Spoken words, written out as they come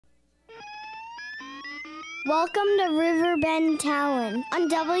Welcome to Riverbend Talon on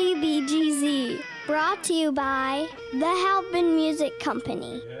WBGZ. Brought to you by the Halpin Music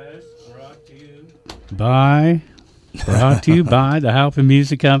Company. Yes, brought to you by the Halpin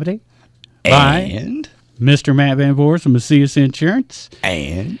Music Company. And Mr. Matt Van Voors from Macias Insurance.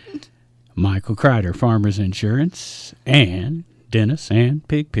 And Michael Crider, Farmers Insurance. And Dennis and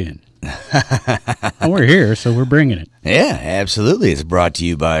Pigpen. We're here, so we're bringing it. yeah, absolutely. It's brought to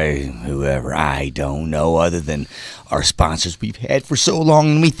you by whoever. I don't know, other than our sponsors we've had for so long,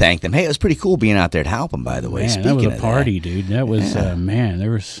 and we thank them. Hey, it was pretty cool being out there at Halpin, by the way. Man, Speaking that was a party, dude. That was, man,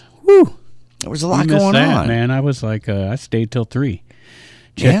 there was a lot going on. Man, I was like, I stayed till 3.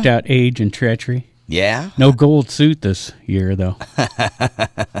 Checked out Age and Treachery. Yeah? No gold suit this year, though.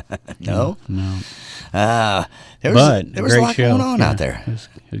 No? No. There was a lot going on out there. It was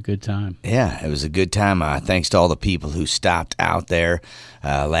a good time. Yeah, it was a good time. Thanks to all the people who stopped out there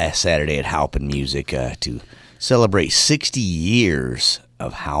last Saturday at Halpin Music to celebrate 60 years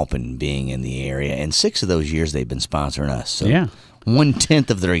of Halpin being in the area. And 6 of those years they've been sponsoring us. So yeah. 1/10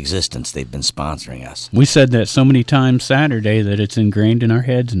 of their existence they've been sponsoring us. We said that so many times Saturday that it's ingrained in our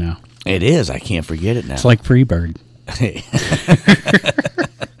heads now. It is. I can't forget it now. It's like Freebird.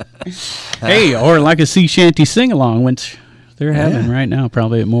 Hey, or like a sea shanty sing-along, which they're having right now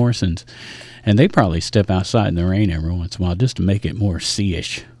probably at Morrison's. And they probably step outside in the rain every once in a while just to make it more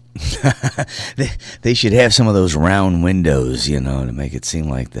sea-ish. They should have some of those round windows, to make it seem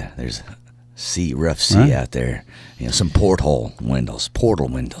like there's rough sea out there. Some portal windows.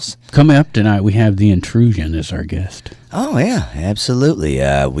 Coming up tonight, we have the Intrusion as our guest. Oh, yeah, absolutely.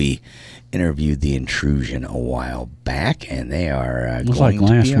 We interviewed the Intrusion a while back, and they are it was going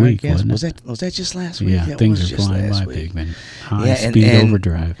like last to be week, our guest. wasn't it? Was that just last week? Yeah, that things was are just flying last by, week. Pigman. High-speed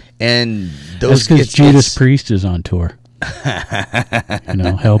overdrive. And that's because Judas Priest is on tour.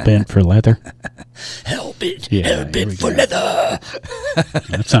 Hell-bent for leather. Hell-bent for go. leather.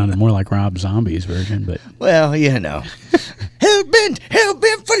 That sounded more like Rob Zombie's version, but... Well, hell-bent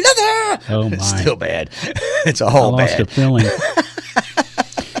for leather. Oh, my. It's still bad. It's all bad. I lost a feeling.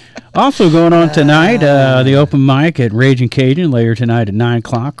 Also going on tonight, the open mic at Ragin Cajun later tonight at 9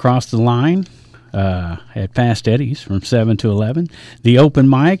 o'clock. Cross the line at Fast Eddie's from 7 to 11. The open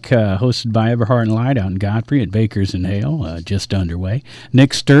mic hosted by Everhart and Light out in Godfrey at Baker's and Hale, just underway.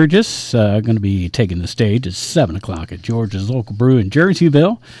 Nick Sturgis going to be taking the stage at 7 o'clock at George's Local Brew in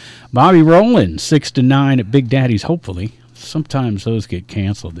Jerseyville. Bobby Rowland, 6 to 9 at Big Daddy's, hopefully. Sometimes those get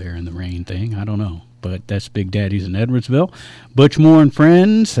canceled there in the rain thing. I don't know. But that's Big Daddy's in Edwardsville. Butch Moore and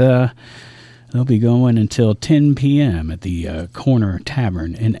Friends, they'll be going until 10 p.m. at the Corner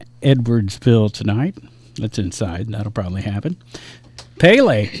Tavern in Edwardsville tonight. That's inside. That'll probably happen.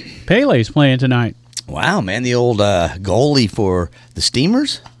 Pele's playing tonight. Wow, man. The old goalie for the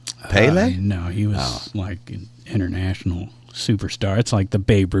Steamers? Pele? No, he was like an international superstar. It's like the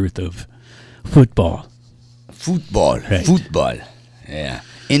Babe Ruth of football. Right. Football. Yeah.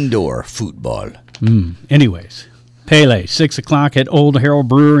 Indoor football. Anyways, Pele, 6 o'clock at Old Harold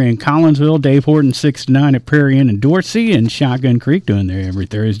Brewery in Collinsville. Dave Horton, 6 to 9 at Prairie Inn in Dorsey. And Shotgun Creek doing there every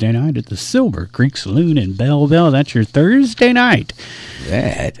Thursday night at the Silver Creek Saloon in Belleville. That's your Thursday night.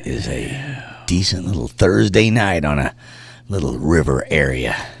 That is a decent little Thursday night on a little river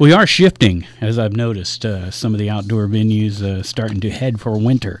area. We are shifting, as I've noticed. Some of the outdoor venues starting to head for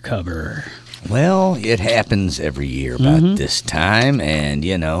winter cover. Well, it happens every year about this time, and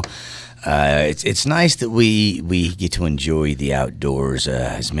it's nice that we get to enjoy the outdoors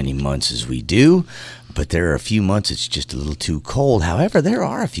as many months as we do, but there are a few months it's just a little too cold. However, there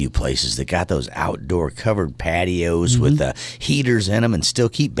are a few places that got those outdoor covered patios with heaters in them and still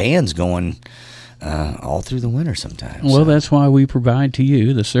keep bands going all through the winter sometimes. Well, that's why we provide to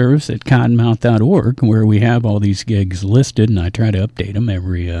you the service at cottonmouth.org, where we have all these gigs listed, and I try to update them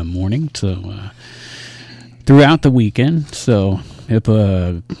every morning throughout the weekend. So if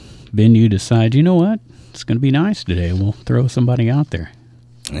a venue decides, you know what, it's going to be nice today, we'll throw somebody out there.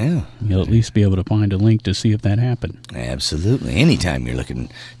 Yeah. You'll at least be able to find a link to see if that happened. Absolutely. Anytime you're looking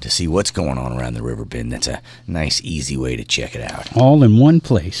to see what's going on around the river bend, that's a nice, easy way to check it out. All in one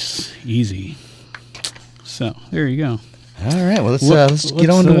place. Easy. So, there you go. All right, well, let's get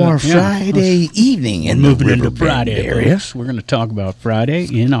on to our Friday evening in the River Bend area. We're going to talk about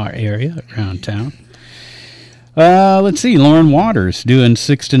Friday in our area around town. Let's see, Lauren Waters doing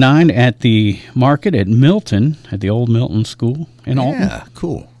 6 to 9 at the market at Milton, at the old Milton School in Alton. Yeah,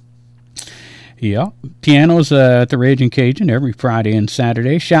 cool. Yeah, pianos at the Ragin Cajun every Friday and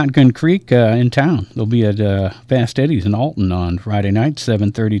Saturday. Shotgun Creek in town. They'll be at Fast Eddie's in Alton on Friday night,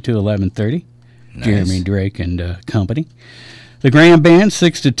 7:30 to 11:30. Nice. Jeremy Drake and company. The Grand Band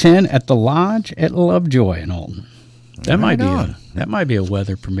 6 to 10 at the Lodge at Lovejoy in Alton. That might be a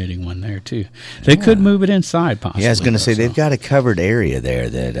weather permitting one there too. They could move it inside possibly. Yeah, I was going to say they've got a covered area there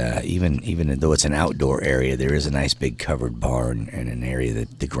that even though it's an outdoor area, there is a nice big covered bar and an area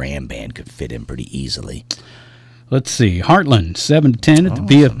that the Grand Band could fit in pretty easily. Let's see. Heartland 7 to 10 at the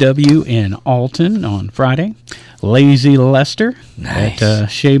BFW in Alton on Friday. Lazy Lester at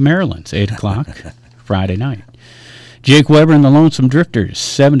Chez, Maryland's 8 o'clock Friday night. Jake Weber and the Lonesome Drifters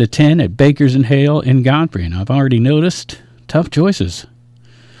 7 to 10 at Baker's and Hale in Godfrey. And I've already noticed tough choices.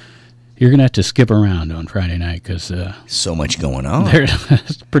 You're going to have to skip around on Friday night because so much going on.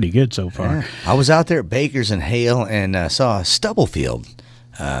 It's pretty good so far. Yeah. I was out there at Baker's and Hale and saw Stubblefield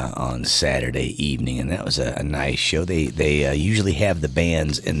on Saturday evening, and that was a nice show. They usually have the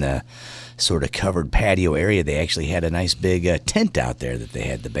bands in the sort of covered patio area. They actually had a nice big tent out there that they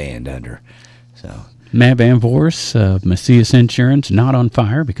had the band under. So Matt Van Voorhis of Macias Insurance, not on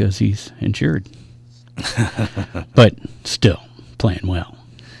fire because he's insured. But still playing well.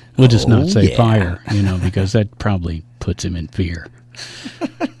 We'll just not say fire, because that probably puts him in fear.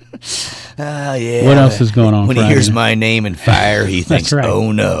 Yeah. What else is going on when Friday? He hears my name and fire, he thinks, right.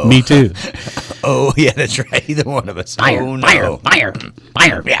 Oh, no. Me too. Oh, yeah, that's right. Either one of us. Fire, oh, no. fire,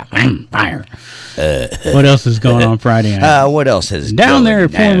 yeah, fire. What else is going on Friday night? What else has Down there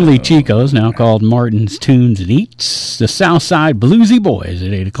at formerly Chico's, now called Martin's Tunes and Eats, the Southside Bluesy Boys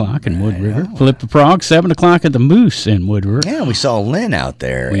at 8 o'clock in Wood River. Flip the Frog, 7 o'clock at the Moose in Wood River. Yeah, we saw Lynn out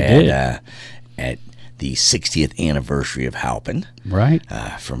there at the 60th anniversary of Halpin. Right.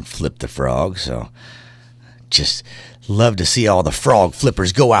 From Flip the Frog. So just love to see all the frog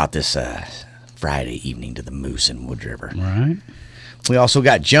flippers go out this Friday evening to the Moose in Wood River. Right. We also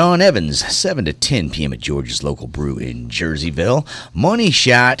got John Evans, 7 to 10 p.m. at George's Local Brew in Jerseyville. Money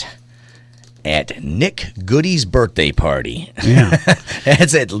shot at Nick Goodey's birthday party. Yeah.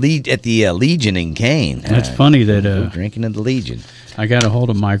 That's at the Legion in Kane. That's funny that... drinking at the Legion. I got a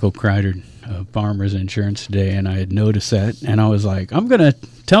hold of Michael Crider, Farmers Insurance, today, and I had noticed that, and I was like, I'm going to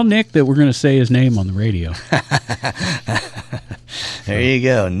tell Nick that we're going to say his name on the radio. There you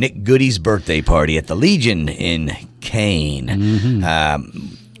go. Nick Goodey's birthday party at the Legion in Kane.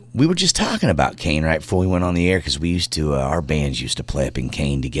 Mm-hmm. We were just talking about Kane right before we went on the air because we used to, our bands used to play up in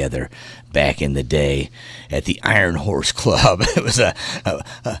Kane together back in the day at the Iron Horse Club. It was a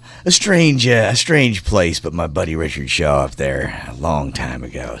strange place, but my buddy Richard Shaw up there a long time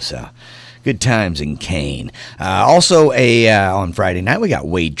ago. So good times in Kane. Also, on Friday night, we got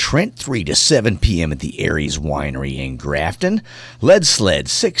Wade Trent, 3 to 7 p.m. at the Aeries Winery in Grafton. LedSled,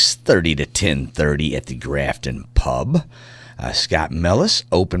 6:30 to 10:30 at the Grafton Pub. Scott Mellas,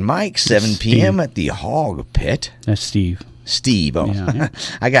 open mic, 7 p.m. at the Hawg Pit. That's Steve. Oh, yeah.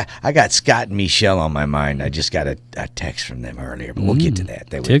 I got Scott and Michelle on my mind. I just got a text from them earlier, but we'll get to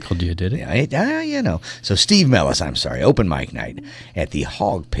that. Tickled you, did it? Yeah, So Steve Mellas, open mic night at the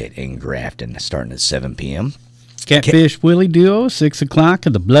Hawg Pit in Grafton, starting at 7 p.m. Catfish Willie Duo, 6 o'clock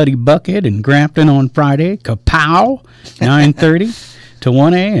at the Bloody Bucket in Grafton on Friday. Kapow, 9:30 to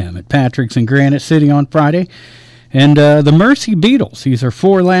 1 a.m. at Patrick's in Granite City on Friday. And the Mercy Beatles, these are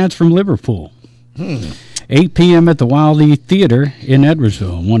 4 lads from Liverpool. 8 p.m. at the Wildey Theater in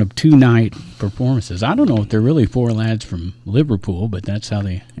Edwardsville, one of 2 night performances. I don't know if they're really 4 lads from Liverpool, but that's how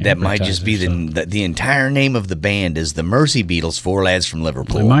they That might just be the entire name of the band is the Mercy Beatles, 4 lads from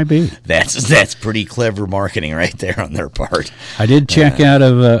Liverpool. It might be. That's pretty clever marketing right there on their part. I did check out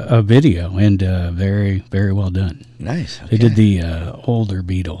a video, and very, very well done. Nice. Okay. They did the older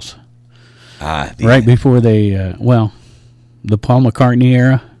Beatles. Right before they, the Paul McCartney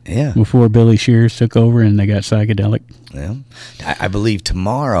era. Yeah. Before Billy Shears took over and they got psychedelic. Yeah. I believe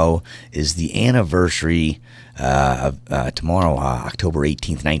tomorrow is the anniversary of tomorrow, October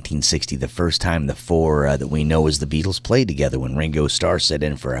 18th, 1960, the first time the 4 that we know as the Beatles played together when Ringo Starr set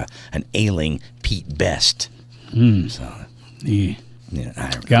in for an ailing Pete Best. So, he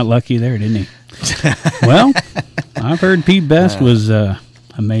got lucky there, didn't he? Well, I've heard Pete Best was...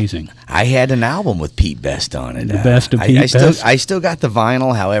 amazing. I had an album with Pete Best on it. The best of Pete Best? I still got the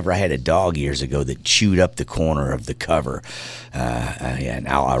vinyl. However, I had a dog years ago that chewed up the corner of the cover. An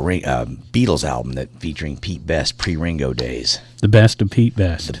Beatles album that featuring Pete Best pre-Ringo days. The best of Pete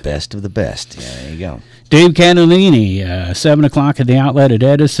Best. The best of the best. Yeah, there you go. Dave Catalini, 7 o'clock at the Outlet at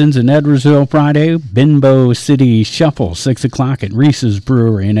Edison's in Edwardsville Friday. Bimbo City Shuffle, 6 o'clock at Reese's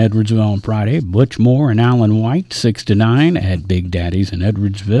Brewery in Edwardsville on Friday. Butch Moore and Alan White, 6 to 9 at Big Daddy's in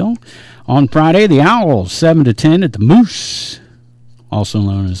Edwardsville. On Friday, the Owls, 7 to 10 at the Moose, also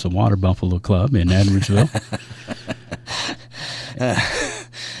known as the Water Buffalo Club in Edwardsville.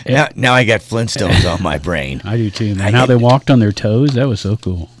 Now I got Flintstones on my brain. I do too, man. How they walked on their toes, that was so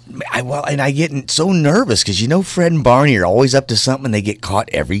cool. And I get so nervous because, Fred and Barney are always up to something and they get caught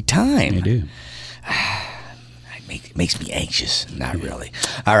every time. They do. It makes me anxious. Not really.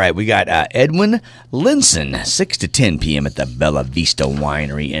 All right, we got Edwin Linson, 6 to 10 p.m. at the Bella Vista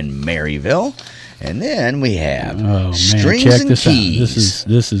Winery in Maryville. And then we have Strings check and this Keys.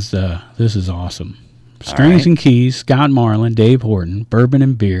 Out. This is awesome. Strings and Keys, Scott Marlin, Dave Horton, Bourbon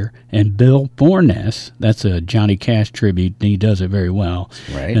and Beer, and Bill Borness. That's a Johnny Cash tribute. He does it very well.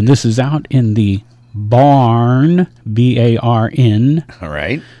 Right. And this is out in the Barn, B-A-R-N. All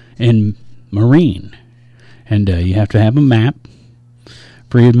right. In Marine. And you have to have a map.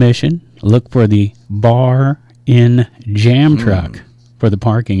 Free admission. Look for the Bar in Jam Truck for the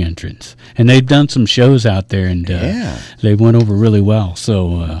parking entrance. And they've done some shows out there, and they went over really well.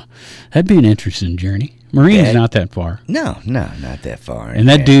 So that'd be an interesting journey. Marine's not that far. No, not that far. And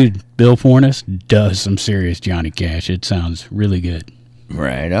that dude, Bill Fornes, does some serious Johnny Cash. It sounds really good.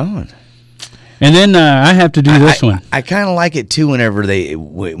 Right on. And then I have to do this one. I kind of like it too. Whenever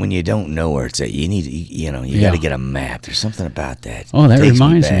when you don't know where it's at, you need you got to get a map. There's something about that. Oh, that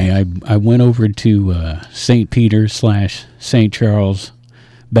reminds me. I went over to St. Peter's / St. Charles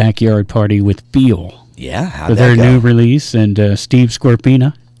backyard party with Feel. Yeah, how'd for their new release, and Steve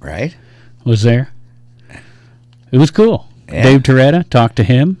Scorpina was there. It was cool. Yeah. Dave Toretta, talked to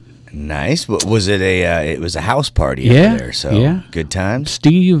him. Nice. Was it it was a house party over there, so good times.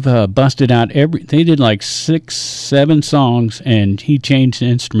 Steve busted out they did like 6-7 songs, and he changed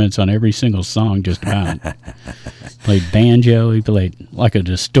instruments on every single song just about. Played banjo, he played like a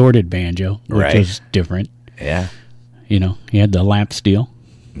distorted banjo, which was different. Yeah. He had the lap steel.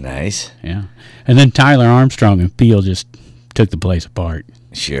 Nice. Yeah. And then Tyler Armstrong and Peel just took the place apart.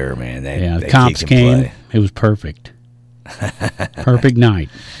 Sure, man. The cops came. Play. It was perfect. Perfect night.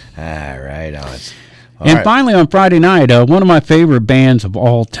 All right, finally on Friday night, one of my favorite bands of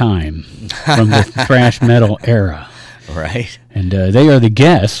all time from the thrash metal era. Right. And they are the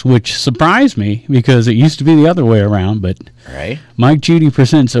Guests, which surprised me because it used to be the other way around. But Mike Judy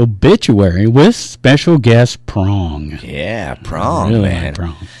presents Obituary with special guest Prong. Yeah, Prong, really man. Like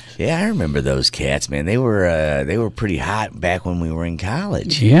Prong. Yeah, I remember those cats, man. They were pretty hot back when we were in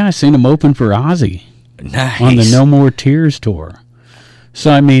college. Yeah, I seen them open for Ozzy. Nice. On the No More Tears tour. So,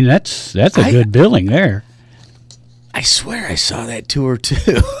 I mean, that's a good billing there. I swear I saw that tour,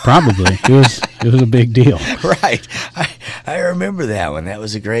 too. Probably. It was a big deal. Right. I remember that one. That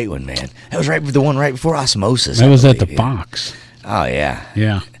was a great one, man. That was the one right before Osmosis. That was at the Fox. Oh, yeah.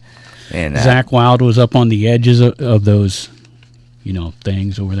 Yeah. And Zach Wilde was up on the edges of those,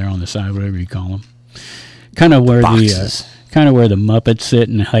 things over there on the side, whatever you call them. Kind of where boxes. Where the Muppets sit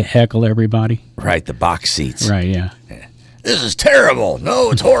and heckle everybody. Right, the box seats. Right, yeah. This is terrible.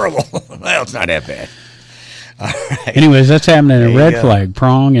 No, it's horrible. Well, it's not that bad. All right. Anyways, that's happening at Red Flag,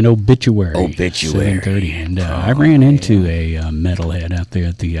 Prong, and Obituary. 7:30. And I ran into a metalhead out there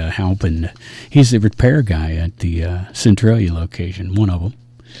at the Halpin. He's the repair guy at the Centralia location, one of them.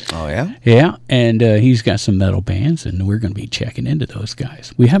 Oh, yeah? Yeah, and he's got some metal bands, and we're going to be checking into those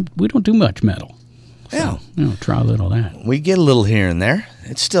guys. We don't do much metal. So, try a little of that. We get a little here and there.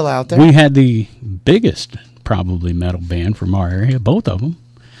 It's still out there. We had the biggest, probably, metal band from our area, both of them.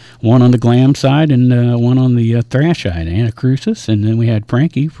 One on the glam side and one on the thrash side, Anacrusis. And then we had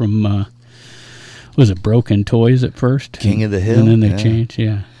Frankie from, was it Broken Toys at first? King of the Hill. And then they changed,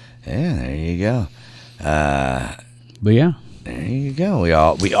 Yeah, there you go. But yeah. There you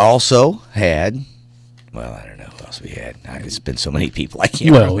go. We also had, well, I don't know who else we had. It's been so many people, I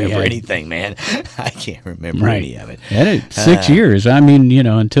can't remember anything, man. I can't remember any of it. Had it 6 years. I mean,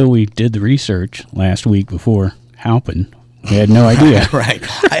 until we did the research last week before Halpin, we had no idea. Right.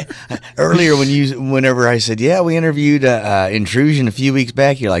 Earlier, whenever I said, we interviewed Intrusion a few weeks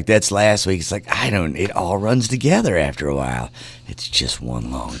back, you're like, that's last week. It's like, it all runs together after a while. It's just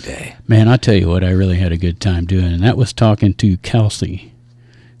one long day. Man, I tell you what, I really had a good time doing, and that was talking to Kelsey,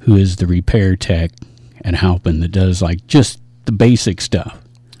 who is the repair tech at Halpin that does like just the basic stuff.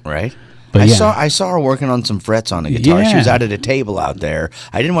 Right. But I saw her working on some frets on the guitar. She was out at a table out there.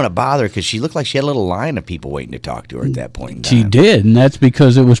 I didn't want to bother because she looked like she had a little line of people waiting to talk to her at that point in time. She did, and that's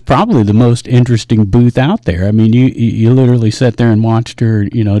because it was probably the most interesting booth out there. I mean, you literally sat there and watched her,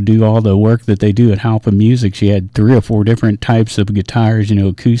 do all the work that they do at Halpin Music. She had 3 or 4 different types of guitars,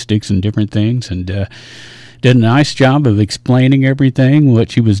 acoustics and different things, and did a nice job of explaining everything,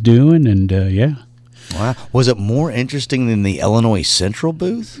 what she was doing, and Wow. Was it more interesting than the Illinois Central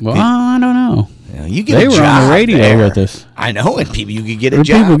booth? Well, I don't know. You get they a were job on the radio there. with us. I know, and you could get a there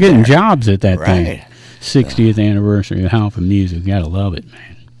job. People getting there. jobs at that right. thing. 60th anniversary of Halpin Music. Gotta love it,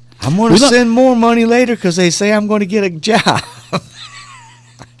 man. I'm going to send more money later because they say I'm going to get a job.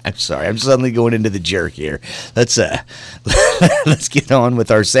 I'm sorry. I'm suddenly going into the jerk here. Let's get on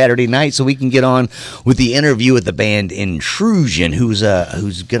with our Saturday night so we can get on with the interview with the band Intrusion, who's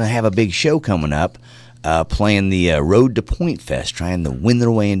going to have a big show coming up, playing the Road to Pointfest, trying to win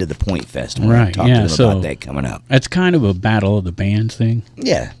their way into the Pointfest. Right. Talk to them about that coming up. It's kind of a battle of the bands thing.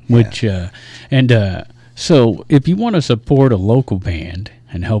 Yeah. Which so if you want to support a local band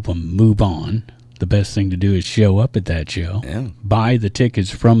and help them move on, the best thing to do is show up at that show, buy the tickets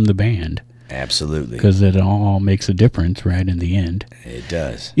from the band. Absolutely. Because it all makes a difference right in the end. It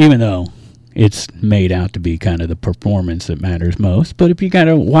does. Even though it's made out to be kind of the performance that matters most. But if you got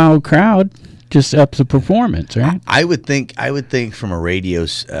a wild crowd, just ups the performance, right? I would think from a radio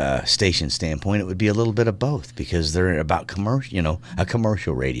station standpoint, it would be a little bit of both because they're about commercial, a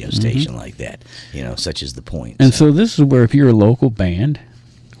commercial radio station like that, such as the Point. And so this is where if you're a local band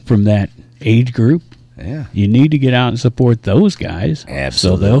from that age group, you need to get out and support those guys. Absolutely.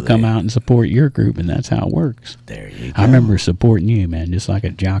 So they'll come out and support your group, and that's how it works. There you go. I remember supporting you, man, just like a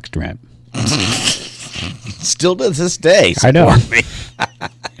jockstrap. Still to this day, I know. Me.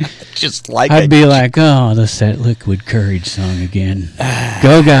 Just like I'd be like, oh, that's that Liquid Courage song again.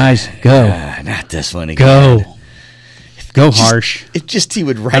 Go, guys, go. Not this one again. Go Harsh. It just he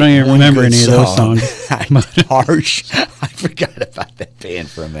would write. I don't even remember any of those songs. Harsh. I forgot about that band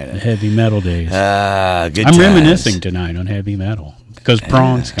for a minute. The heavy metal days. Good I'm times. reminiscing tonight on heavy metal because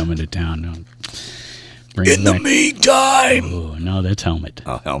Prawn's coming to town. In the meantime. Oh, no, that's Helmet.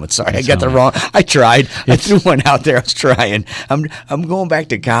 Oh, Helmet. Sorry, I got the wrong. I tried. I threw one out there. I was trying. I'm going back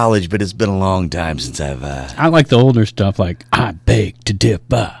to college, but it's been a long time since I've. I like the older stuff, like I beg to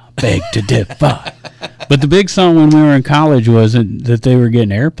differ. But the big song when we were in college wasn't that they were getting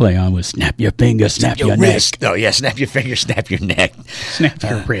airplay on was Snap Your Finger, Snap Your wrist. Neck. Oh, yeah, Snap Your Finger, Snap Your Neck. Snap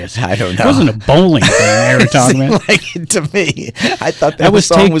Your Wrist. I don't know. It wasn't a bowling thing they were talking about. Like it to me. I thought that was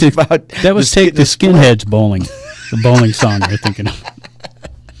song was about... That was Take the Skinheads Bowling, the bowling song you're thinking of.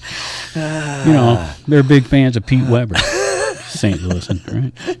 They're big fans of Pete Weber, St. Louis,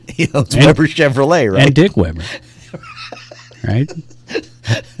 right? It's Weber Chevrolet, right? And Dick Weber, right?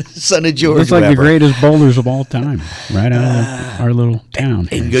 Son of George Looks like Weber. the greatest bowlers of all time, right out of our little town.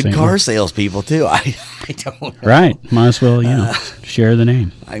 And good car salespeople, too. I don't know. Right. Might as well, share the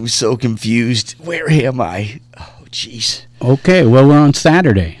name. I'm so confused. Where am I? Oh, jeez. Okay, well, we're on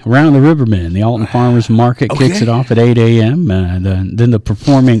Saturday around the Riverbend. The Alton Farmers Market kicks it off at 8 a.m. Then the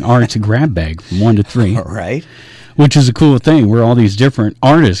Performing Arts Grab Bag from 1 to 3. All right. Which is a cool thing where all these different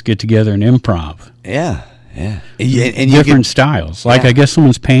artists get together and improv. Yeah. And different styles. Like, I guess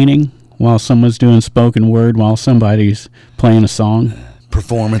someone's painting while someone's doing spoken word while somebody's playing a song.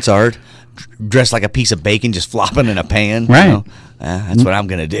 Performance art. Dressed like a piece of bacon just flopping in a pan. Right. That's what I'm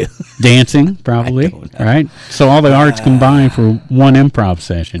going to do. Dancing, probably. Right? So all the arts combined for one improv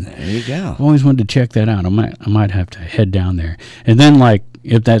session. There you go. I've always wanted to check that out. I might have to head down there. And then, like,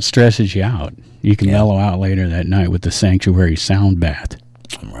 if that stresses you out, you can mellow out later that night with the Sanctuary Sound Bath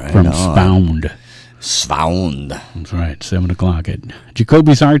from Spound. That's right, 7 o'clock at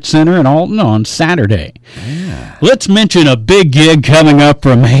Jacoby's Arts Center in Alton on Saturday. Yeah. Let's mention a big gig coming up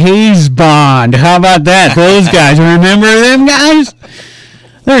from Hayes Bond. How about that? Those guys, remember them guys?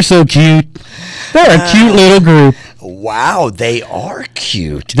 They're so cute. They're a cute little group. Wow, they are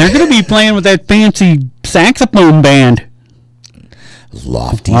cute. They're going to be playing with that fancy saxophone band.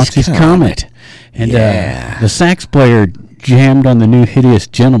 Lofty's Comet. And the sax player jammed on the new Hideous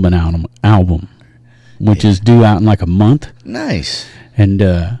Gentleman album, which is due out in like a month. Nice. And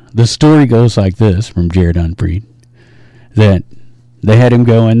the story goes like this from Jared Unfried, that they had him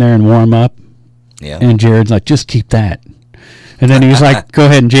go in there and warm up, and Jared's like, just keep that. And then he was like, go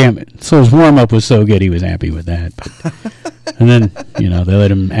ahead and jam it. So his warm-up was so good, he was happy with that. And then, they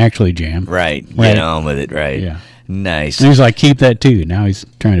let him actually jam. Right. Get on with it, right. Yeah. Nice. And he's like, keep that too. Now he's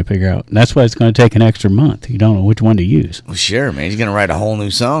trying to figure out. That's why it's going to take an extra month. You don't know which one to use. Well, sure, man. He's going to write a whole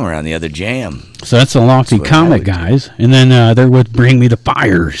new song around the other jam. So that's the Lofty Comet guys. And then they're with Bring Me the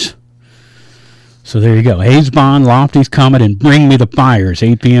Fires. So there you go. Hayes Bond, Lofty's Comet, and Bring Me the Fires,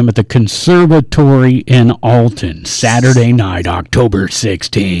 8 p.m. at the Conservatory in Alton, Saturday night, October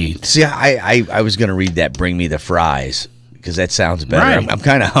 16th. See, I was going to read that Bring Me the Fries, because that sounds better. Right. I'm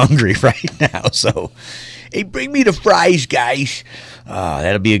kind of hungry right now, so... Hey, bring me the fries, guys.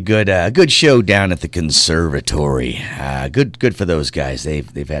 That'll be a good show down at the Conservatory. Good for those guys.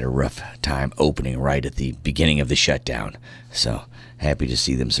 They've had a rough time opening right at the beginning of the shutdown. So happy to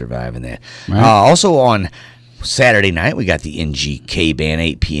see them surviving that. Right. Also on Saturday night, we got the NGK Band,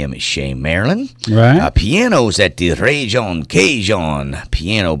 8 p.m. at Chez, Maryland. Right. Pianos at the Ragin Cajun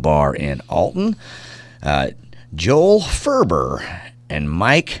Piano Bar in Alton. Joel Ferber and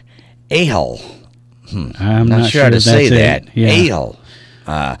Mike Hale. I'm not sure how to say that. Yeah. Hale.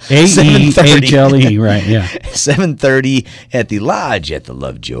 A-E-H-L-E, right, yeah. 7:30 at the Lodge at the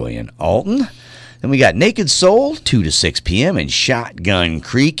Lovejoy in Alton. Then we got Naked Soul, 2 to 6 p.m. and Shotgun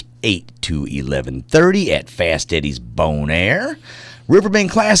Creek, 8 to 11:30 at Fast Eddie's Bone Air.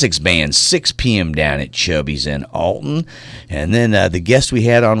 Riverbend Classics Band, 6 p.m. down at Chubby's in Alton. And then the guest we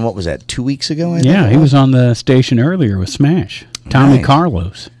had on, what was that, 2 weeks ago? I think he was on the station earlier with Smash. Tommy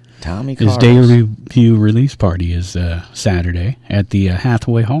Carlos. His day review release party is Saturday at the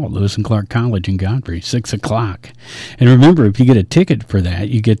Hathaway Hall, Lewis and Clark College in Godfrey, 6 o'clock. And remember, if you get a ticket for that,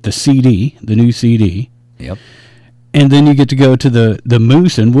 you get the CD, the new CD. Yep. And then you get to go to the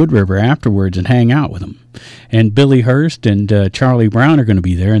Moose in Wood River afterwards and hang out with them. And Billy Hurst and Charlie Brown are going to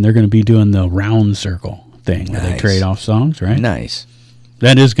be there, and they're going to be doing the round circle thing where they trade off songs, right? Nice.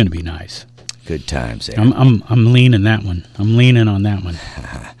 That is going to be nice. Good times there. I'm leaning that one. I'm leaning on that one.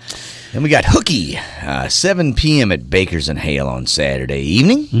 Then we got Hooky, 7 p.m. at Baker's and Hale on Saturday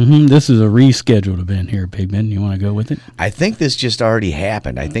evening. Mm-hmm. This is a rescheduled event here, Pigman. You want to go with it? I think this just already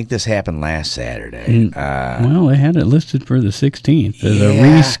happened. I think this happened last Saturday. Well, they had it listed for the 16th as a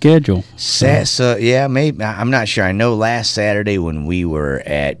reschedule. So yeah, maybe. I'm not sure. I know last Saturday when we were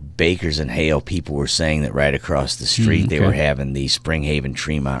at Baker's and Hale, people were saying that right across the street they were having the Springhaven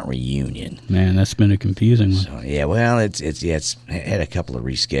Tremont reunion. Man, that's been a confusing one. So, yeah, well, it's had a couple of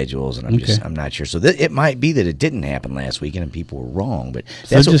reschedules, and I'm not sure. So it might be that it didn't happen last weekend and people were wrong, but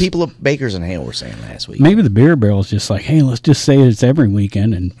that's what people at Baker's and Hale were saying last week. Maybe the beer barrel's just like, hey, let's just say it's every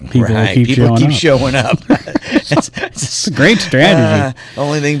weekend, and people will keep showing up. It's a great strategy.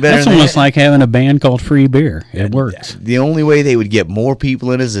 Only thing better. That's almost like having a band called Free Beer. It works. The only way they would get more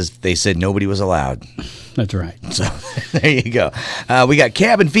people in is if they said nobody was allowed. That's right. So there you go. We got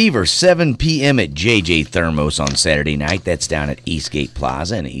Cabin Fever, 7 p.m. at JJ Thermos on Saturday night. That's down at Eastgate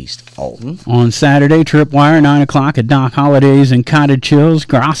Plaza in East Alton. On Saturday, Tripwire, 9 o'clock at Doc Holidays and Cottage Chills.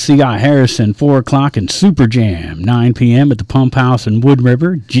 Gracia Harrison, 4 o'clock in Super Jam. 9 p.m. at the Pump House in Wood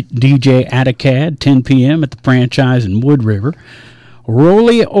River. DJ Atticad, 10 p.m. at the Franchise in Wood River.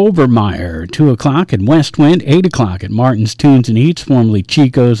 Rolly Overmeyer, 2 o'clock at Westwind, 8 o'clock at Martin's Tunes and Eats, formerly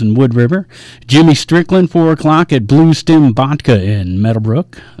Chico's in Wood River. Jimmy Strickland, 4 o'clock at Blue Stem Vodka in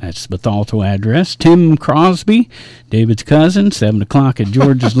Meadowbrook. That's the Bethalto address. Tim Crosby, David's cousin, 7 o'clock at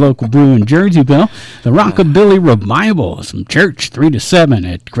George's Local Brew in Jerseyville. The Rockabilly Revival, some church, 3 to 7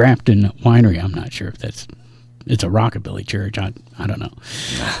 at Grafton Winery. I'm not sure if it's a rockabilly church. I don't know.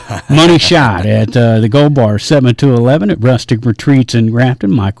 Money Shot at the Gold Bar, 7 to 11 at Rustic Retreats in Grafton.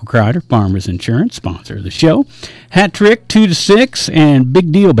 Michael Crider, Farmers Insurance, sponsor of the show. Hat Trick, 2 to 6, and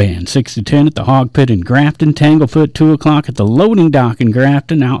Big Deal Band, 6 to 10 at the Hog Pit in Grafton. Tanglefoot, 2 o'clock at the Loading Dock in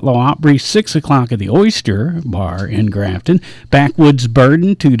Grafton. Outlaw Opry, 6 o'clock at the Oyster Bar in Grafton. Backwoods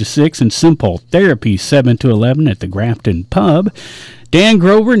Burden, 2 to 6, and Simple Therapy, 7 to 11 at the Grafton Pub. Dan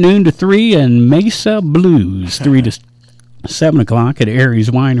Grover, noon to 3, and Mesa Blues, 3 to 7 o'clock at Aeries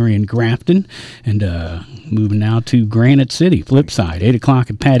Winery in Grafton. And moving now to Granite City, Flipside, 8 o'clock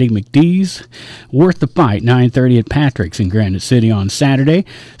at Patty McDee's. Worth the Fight, 9:30 at Patrick's in Granite City on Saturday.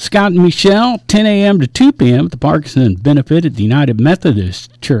 Scott and Michelle, 10 a.m. to 2 p.m. at the Parkinson Benefit at the United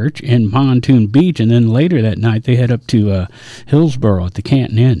Methodist Church in Pontoon Beach. And then later that night, they head up to Hillsborough at the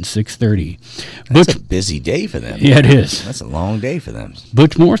Canton Inn, 6:30. That's a busy day for them. Yeah, it is. That's a long day for them.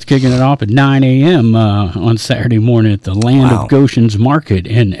 Butch Moore's kicking it off at 9 a.m. On Saturday morning at the Land of Goshen's Market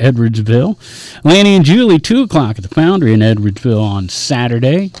in Edwardsville. Lanny and Julie, 2 o'clock at the Foundry in Edwardsville on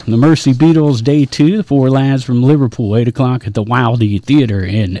Saturday. The Mercy Beatles, Day 2, the Four Lads from Liverpool, 8 o'clock at the Wildy Theater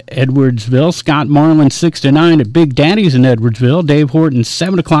in Edwardsville. Scott Marlin, 6 to 9 at Big Daddy's in Edwardsville. Dave Horton,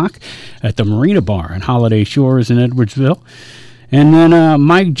 7 o'clock at the Marina Bar in Holiday Shores in Edwardsville. And then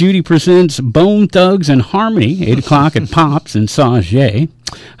Mike Judy presents Bone Thugs and Harmony, 8 o'clock at Pops in Sauget.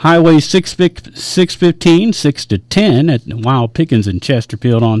 Highway 615, 6 to 10 at Wild Pickens in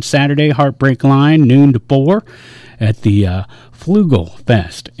Chesterfield on Saturday. Heartbreak Line, noon to 4 at the Flugel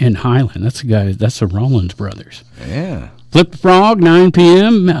Fest in Highland. That's the Rollins Brothers. Yeah. Flip the Frog, 9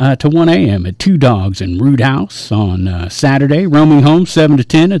 p.m. To 1 a.m. at Two Dogs in Root House on Saturday. Roaming Home, 7 to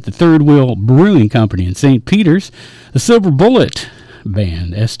 10 at the Third Wheel Brewing Company in St. Peters. The Silver Bullet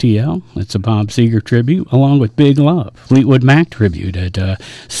Band, STL, that's a Bob Seger tribute, along with Big Love. Fleetwood Mac tribute at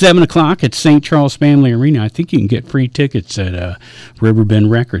 7 o'clock at St. Charles Family Arena. I think you can get free tickets at Riverbend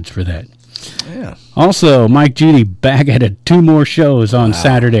Records for that. Yeah. Also, Mike Judy back at 2 more shows on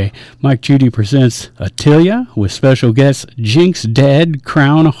Saturday. Mike Judy presents Attilia with special guests Jinx Dead,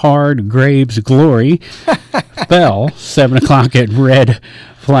 Crown Hard, Graves Glory, Bell, 7 o'clock at Red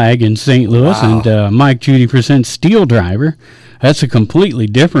Flag in St. Louis, and Mike Judy presents Steel Driver. That's a completely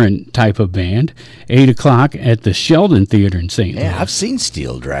different type of band. 8 o'clock at the Sheldon Theater in St. Louis. Yeah, I've seen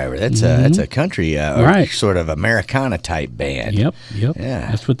Steel Driver. That's a country, right. sort of Americana type band. Yep. Yeah.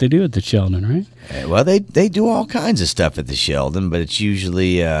 That's what they do at the Sheldon, right? Well, they do all kinds of stuff at the Sheldon, but it's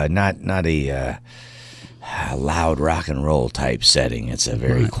usually not a loud rock and roll type setting. It's a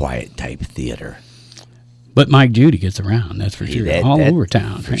very quiet type theater. But Mike Judy gets around, that's for sure. All over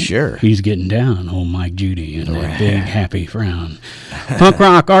town. For sure. He's getting down, old Mike Judy, and that big, happy frown. Punk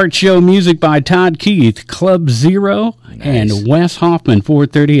Rock Art Show, music by Todd Keith, Club Zero, and Wes Hoffman,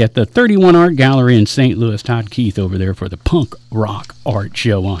 4:30 at the 31 Art Gallery in St. Louis. Todd Keith over there for the Punk Rock Art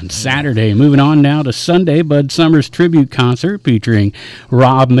Show on Saturday. Moving on now to Sunday, Bud Summers Tribute Concert featuring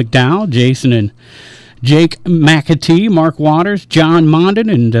Rob McDowell, Jason and Jake McAtee, Mark Waters, John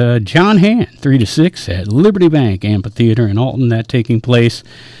Mondin, and John Hand, 3 to 6 at Liberty Bank Amphitheater in Alton. That taking place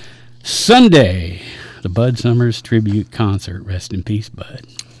Sunday. The Bud Summers Tribute Concert. Rest in peace, Bud.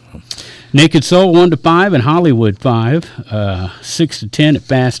 Naked Soul 1 to 5 and Hollywood 5, 6 to 10 at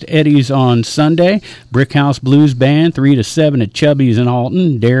Fast Eddie's on Sunday. Brickhouse Blues Band 3 to 7 at Chubby's in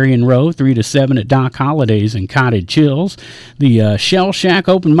Alton. Darien Row 3 to 7 at Doc Holliday's and Cottage Chills. The Shell Shack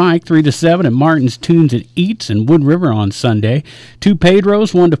Open Mic 3 to 7 at Martin's Tunes and Eats in Wood River on Sunday. 2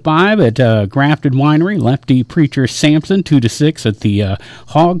 Pedros 1 to 5 at Grafton Winery. Lefty Preacher Sampson 2 to 6 at the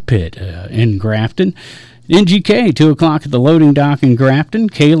Hawg Pit in Grafton. NGK, 2 o'clock at the Loading Dock in Grafton.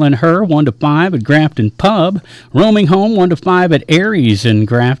 Kale and Her, 1 to 5 at Grafton Pub. Roaming Home, 1 to 5 at Aeries in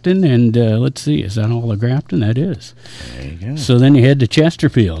Grafton. And let's see, is that all of Grafton? That is. There you go. So then you head to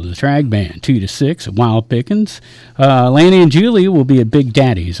Chesterfield, the Trag Band, 2 to 6 at Wild Pickens. Lanny and Julie will be at Big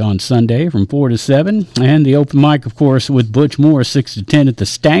Daddy's on Sunday from 4 to 7. And the open mic, of course, with Butch Moore, 6 to 10 at the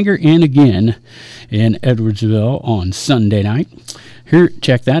Stagger Inn again in Edwardsville on Sunday night. Here,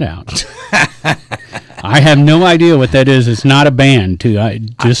 check that out. I have no idea what that is. It's not a band, too.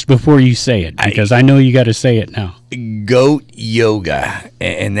 Just before you say it, because I know you got to say it now. Goat yoga,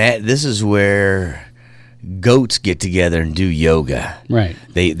 and this is where goats get together and do yoga. Right.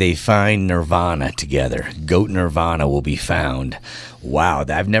 They find nirvana together. Goat nirvana will be found. Wow,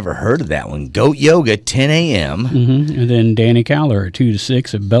 I've never heard of that one. Goat yoga, 10 a.m. Mm-hmm. And then Danny Cowler, 2 to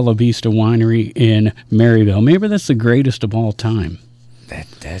 6 at Bella Vista Winery in Maryville. Maybe that's the greatest of all time.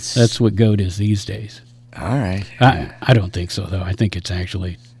 That's what goat is these days. All right. I don't think so, though. I think it's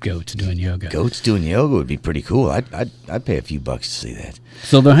actually goats doing yoga. Goats doing yoga would be pretty cool. I'd pay a few bucks to see that.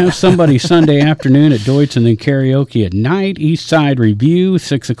 So they'll have somebody Sunday afternoon at Deutsch and then karaoke at night. East Side Review,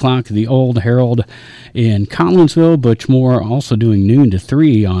 6 o'clock at the Old Herald in Collinsville. Butch Moore also doing noon to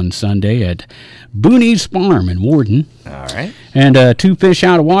 3 on Sunday at Booney's Farm in Warden. All right. And 2 Fish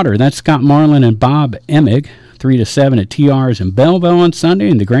Out of Water. That's Scott Marlin and Bob Emig. 3 to 7 at TR's in Belleville on Sunday,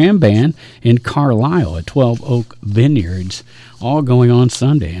 and the Grand Band in Carlisle at 12 Oak Vineyards, all going on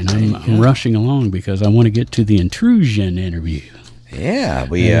Sunday. And I'm rushing along because I want to get to the Intrusion interview. Yeah,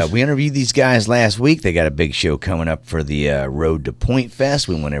 we interviewed these guys last week. They got a big show coming up for the Road to Pointfest.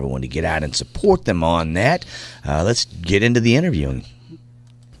 We want everyone to get out and support them on that. Let's get into the interviewing.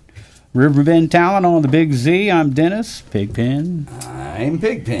 Riverbend Talent on the Big Z. I'm Dennis. Pigpen. I'm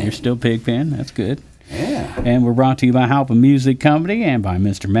Pigpen. You're still Pigpen. That's good. Yeah. And we're brought to you by Halpin Music Company and by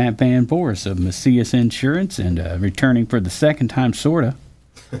Mr. Matt Van Voorhis of Macias Insurance, and returning for the second time, sorta,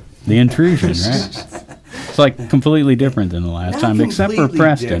 the Intrusion, right? It's like completely different than the last time, except for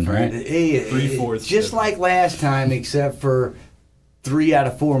Preston, different. right? It's just like last time, except for 3 out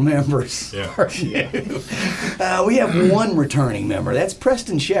of 4 members. Yeah. We have 1 returning member. That's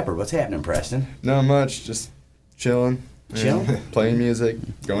Preston Shepard. What's happening, Preston? Not much, just chilling. Chilling? Playing music,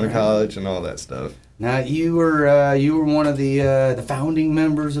 going to college, and all that stuff. Now you were one of the founding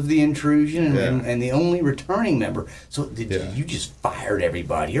members of the Intrusion and the only returning member. So you just fired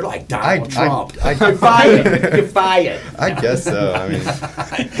everybody? You're like Donald Trump. You're fired. You're fired. I guess so. I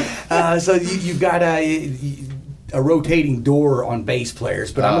mean, so you've got a rotating door on bass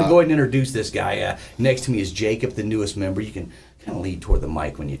players. But I'm going to go ahead and introduce this guy. Next to me is Jacob, the newest member. You can kind of lead toward the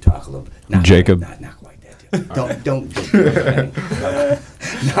mic when you talk a little bit. Jacob. Not quite. Don't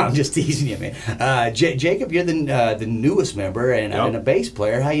no, I'm just teasing you, man. Jacob, you're the newest member and a bass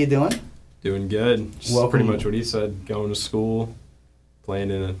player. How you doing? Doing good. Just pretty much what he said. Going to school,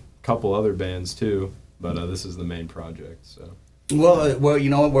 playing in a couple other bands too, but this is the main project. So. Well, you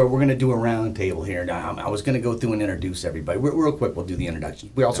know what? We're going to do a round table here. Now, I was going to go through and introduce everybody. Real quick, we'll do the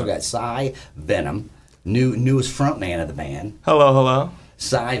introduction. We also got Cy Venom, newest front man of the band. Hello.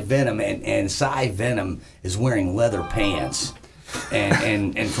 Cy Venom, and Cy Venom is wearing leather pants,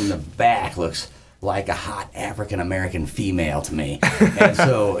 and from the back looks like a hot African-American female to me. And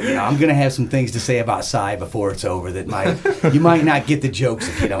so, I'm going to have some things to say about Cy before it's over that you might not get the jokes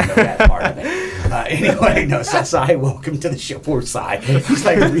if you don't know that part of it. Anyway, no, Cy, welcome to the show. Poor Cy. He's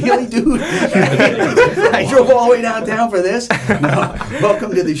like, really, dude? I drove all the way downtown for this? No,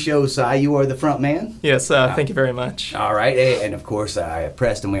 welcome to the show, Cy. You are the front man? Yes, thank you very much. All right, and of course,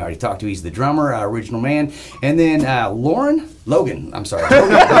 Preston, we already talked to. He's the drummer, original man. And then Logan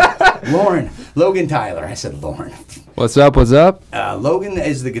Tyler. I said Lauren. What's up? Logan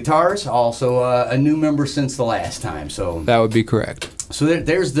is the guitarist, also a new member since the last time. So that would be correct. So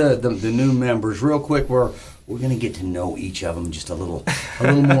there's the new members. Real quick, we're going to get to know each of them just a little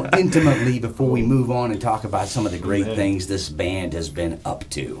more intimately before we move on and talk about some of the great things this band has been up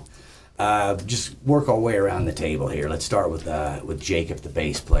to. Just work our way around the table here. Let's start with Jacob, the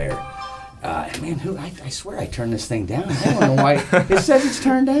bass player. Man, I swear I turned this thing down. I don't know why it says it's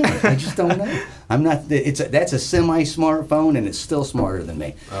turned down. I just don't know. I'm not. That's a semi-smartphone, and it's still smarter than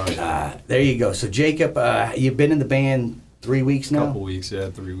me. Oh, yeah. There you go. So Jacob, you've been in the band 3 weeks now? Couple weeks, yeah,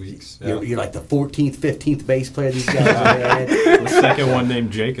 3 weeks. Yeah. You're like the 14th, 15th bass player these guys have had. The second one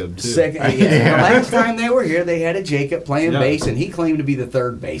named Jacob, too. The last time they were here, they had a Jacob playing bass, and he claimed to be the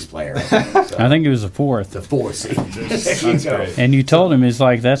third bass player. I think it was the fourth. The fourth, see. That's great. And you told him, it's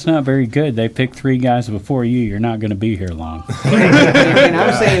like, that's not very good. They picked 3 guys before you. You're not going to be here long. And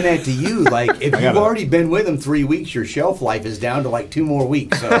I'm saying that to you. Like, if you've already been with them 3 weeks, your shelf life is down to like 2 more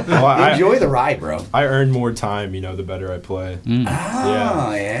weeks. So enjoy the ride, bro. I earn more time, the better I play.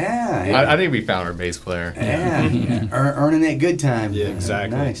 Oh, yeah. I think we found our bass player. Yeah. Earning that good time. Yeah,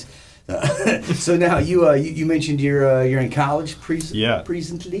 exactly. Nice. So now you mentioned you're in college presently.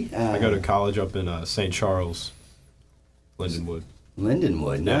 I go to college up in St. Charles, Lindenwood.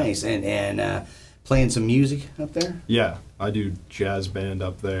 Nice. And playing some music up there? Yeah, I do jazz band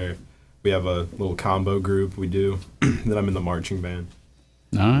up there. We have a little combo group we do. Then I'm in the marching band.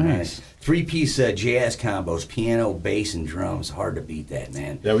 Nice. 3-piece jazz combos, piano, bass, and drums. Hard to beat that,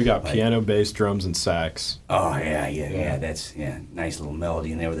 man. Yeah, we got piano, bass, drums, and sax. Oh, yeah. That's nice little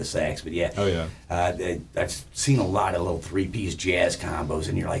melody in there with the sax. But yeah. Oh, yeah. I've seen a lot of little 3-piece jazz combos,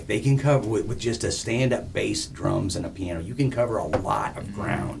 and you're like, they can cover with just a stand-up bass, drums, and a piano. You can cover a lot of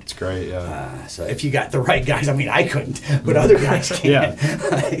ground. It's great, yeah. So if you got the right guys, I mean, I couldn't, but other guys can. Yeah.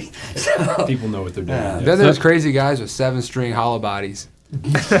 So, people know what they're doing. Then there's crazy guys with 7-string hollow bodies.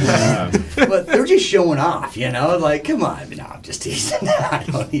 But they're just showing off, like, come on. No, I'm just teasing. I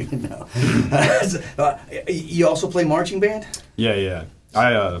don't even know. You also play marching band? Yeah.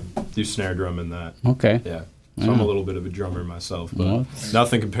 I do snare drum in that. Okay. Yeah. So I'm a little bit of a drummer myself, but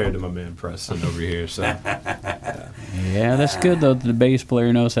nothing compared to my man Preston over here. So yeah, that's good though. The bass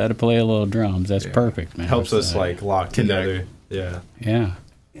player knows how to play a little drums. That's perfect, man. Helps us like lock together. Yeah.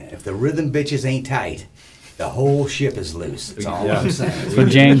 If the rhythm bitches ain't tight, the whole ship is loose. That's all I'm saying. That's what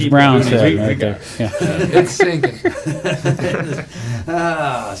James Brown said right there. Yeah. It's sinking.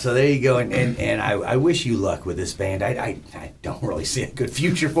 So there you go. And I wish you luck with this band. I don't really see a good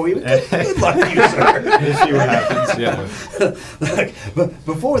future for you. Good luck to you, sir. We'll see what happens. Yeah. Look,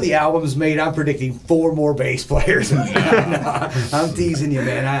 before the album's made, I'm predicting 4 more bass players. No, I'm teasing you,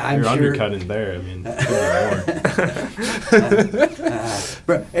 man. I'm You're sure. undercutting there. I mean, could be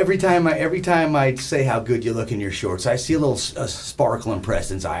more. Every time I say how good you look in your shorts, I see a little sparkle in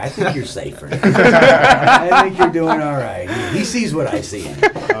Preston's eye. I think you're safe for now. I think you're doing all right. He sees what I see in you.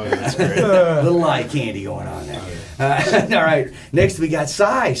 Oh, that's great. Little eye candy going on there. All right. Next we got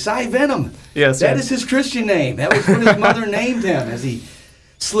Cy Venom. Yes. That is his Christian name. That was what his mother named him as he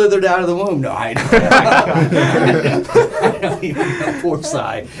slithered out of the womb. No, I don't even know. Poor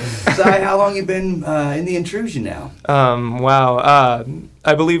Cy. Cy, how long you been in the Intrusion now? Wow.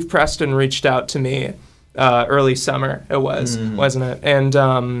 I believe Preston reached out to me early summer. It was, wasn't it?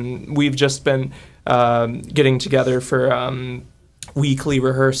 And we've just been getting together for weekly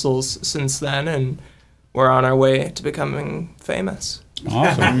rehearsals since then, and we're on our way to becoming famous.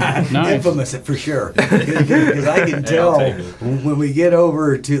 Awesome. Nice. Infamous for sure. Because I can tell when we get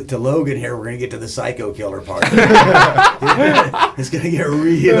over to Logan here, we're going to get to the psycho killer part. It's going to get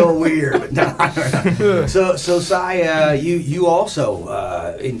real weird. But no. So Cy, you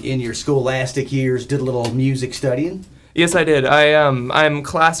also, in your scholastic years, did a little music studying? Yes, I did. I'm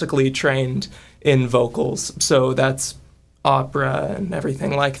classically trained in vocals, so that's opera and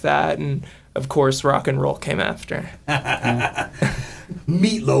everything like that, and of course rock and roll came after.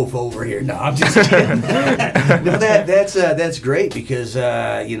 Meatloaf over here. No, I'm just kidding. No, that's great because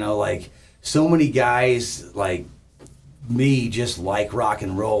like so many guys like me just like rock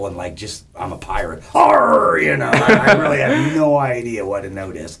and roll and like just I'm a pirate. Arr, I really have no idea what a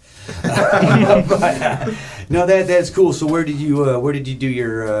note is. No, that's cool. So where did you do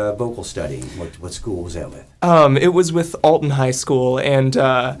your vocal studying? What school was that with? It was with Alton High School and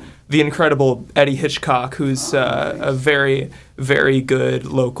the incredible Eddie Hitchcock, who's a very, very good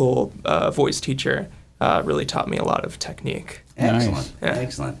local voice teacher. Really taught me a lot of technique. Excellent, Nice. Yeah.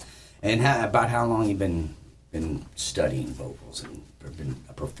 excellent. And about how long you been studying vocals and been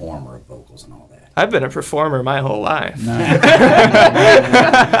a performer of vocals and all that? I've been a performer my whole life. Came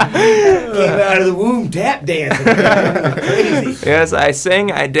out of the womb tap dancing. Crazy. Yes, I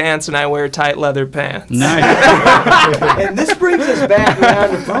sing, I dance, and I wear tight leather pants. Nice. And this brings us back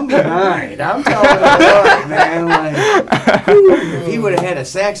around to From Behind. I'm telling you what, man. Like, if he would have had a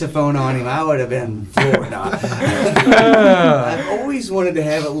saxophone on him, I would have been floored. No. I've always wanted to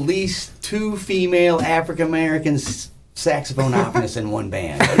have at least 2 female African Americans saxophonists in one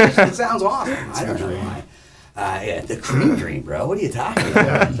band. It sounds awesome. I don't know why. Yeah, the cream dream, bro. What are you talking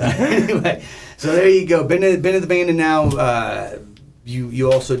about? Anyway, so there you go. Been in the band, and now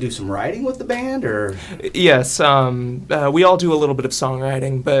you also do some writing with the band, or? Yes, we all do a little bit of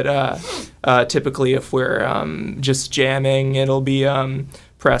songwriting, but typically if we're just jamming, it'll be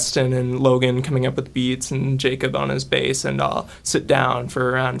Preston and Logan coming up with beats and Jacob on his bass, and I'll sit down for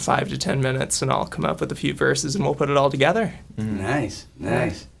around 5 to 10 minutes and I'll come up with a few verses and we'll put it all together. Nice.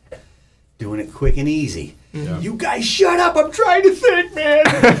 Doing it quick and easy. Yeah. You guys shut up, I'm trying to think, man.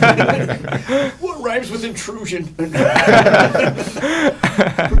 What rhymes with intrusion?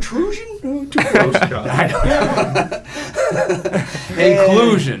 Protrusion? Oh, too close. I don't know.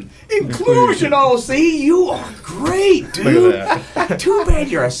 Inclusion. Inclusion. Oh, see, you are great, dude. Look at that. Too bad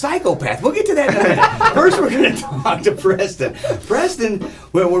you're a psychopath. We'll get to that in a minute. First, we're going to talk to Preston. Preston,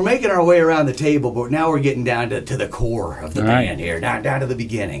 we're making our way around the table, but now we're getting down to the core of the Right. band here, down to the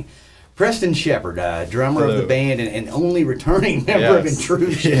beginning. Preston Shepard, drummer of the Hello. band and only returning member of Yes.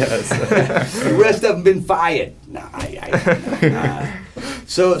 Intrusion. Yes. The rest of them been fired. No,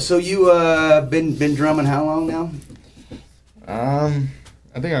 So you been drumming how long now?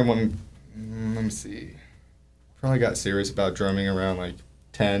 I think I won. Let me see. Probably got serious about drumming around like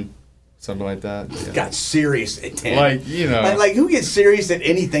 10, something like that. Yeah. Got serious at 10. Like Like who gets serious at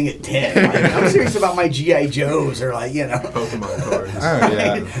anything at 10? Like, I'm serious about my G.I. Joes or like, Pokemon cards.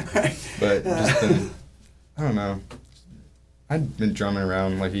 yeah. But just been, I don't know. I'd been drumming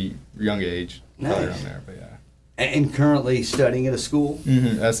around like a young age, probably Nice. around there. But yeah. And currently studying at a school?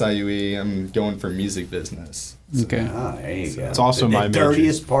 SIUE. I'm going for music business. Okay. Oh, there you go. It's also the my major.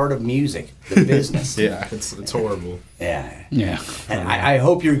 dirtiest part of music, the business. Yeah. It's horrible. Yeah. Yeah. And I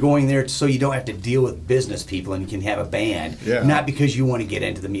hope you're going there so you don't have to deal with business people and you can have a band. Yeah. Not because you want to get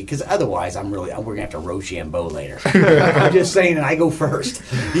into the music, because otherwise we're going to have to Rochambeau later. I'm just saying, and I go first.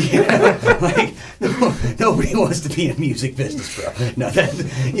 Like, nobody wants to be in the music business, bro. No,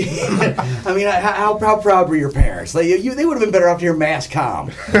 I mean, how proud were your parents? Like, they would have been better off to hear Mass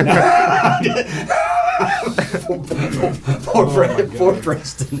Comm. Poor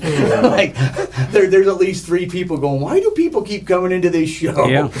Preston. Like, there's at least 3 people going, why do people keep coming into this show?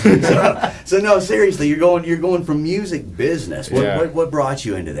 Yeah. So no, seriously, you're going from music business. Yeah. What brought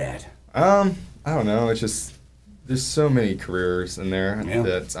you into that? I don't know. It's just there's so many careers in there Yeah.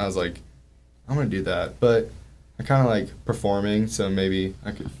 that I was like, I'm gonna do that. But I kind of like performing, so maybe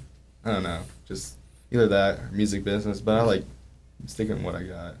I could. I don't know, just either that or music business. But I like sticking with what I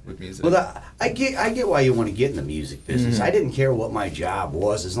got with music. Well, I get why you want to get in the music business. I didn't care what my job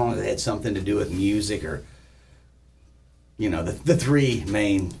was as long as it had something to do with music or, the 3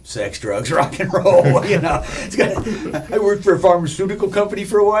 main sex, drugs, rock and roll. I worked for a pharmaceutical company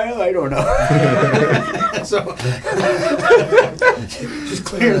for a while. I don't know. So just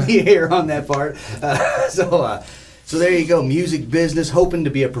clear the air on that part. So there you go, music business, hoping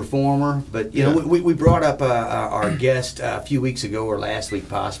to be a performer. But, we brought up our guest a few weeks ago or last week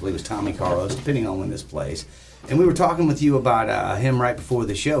possibly, was Tommy Carlos, depending on when this plays. And we were talking with you about him right before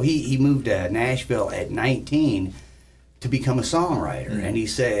the show. He moved to Nashville at 19 to become a songwriter. And he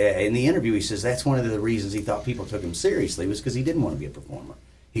said, in the interview, he says that's one of the reasons he thought people took him seriously was because he didn't want to be a performer.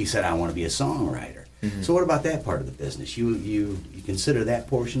 He said, I want to be a songwriter. So what about that part of the business? You consider that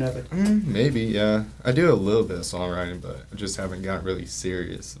portion of it? Maybe, yeah. I do a little bit of songwriting, but I just haven't gotten really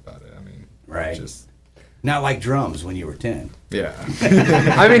serious about it. I mean, Right. just Not like drums when you were 10. Yeah.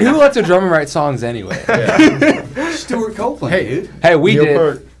 I mean, who lets a drummer write songs anyway? Yeah. Stuart Copeland, dude. Hey, we Neil did.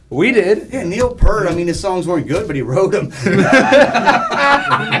 Peart. We did. Yeah, Neil Peart. I mean, his songs weren't good, but he wrote them.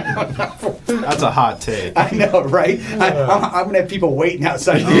 That's a hot take. I know, right? I'm going to have people waiting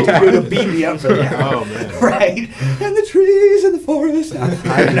outside the to beat me up for that. Oh, man. Right? And the trees in the forest. I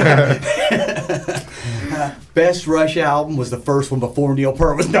know. Best Rush album was the first one before Neil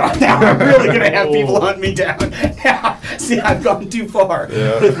Peart was done. Now I'm really going to have people hunt me down. Now, see, I've gone too far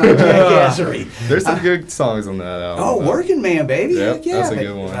with my jackassery. There's some good songs on that album. Oh, Working Man, baby. Yep, Heck yeah. that's a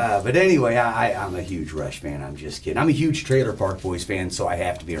good one. But anyway, I'm a huge Rush fan. I'm just kidding. I'm a huge Trailer Park Boys fan, so I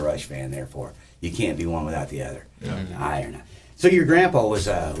have to be a Rush fan, therefore. You can't be one without the other. Yeah. I don't know. So your grandpa was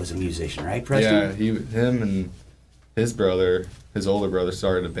a musician, right, Preston? Yeah, him and his brother, his older brother,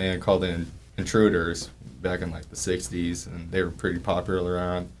 started a band called the Intruders back in like the 60s, and they were pretty popular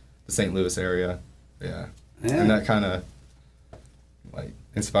around the St. Louis area. Yeah. And that kind of like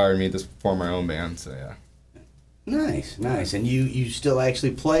inspired me to form my own band, so yeah. Nice. And you still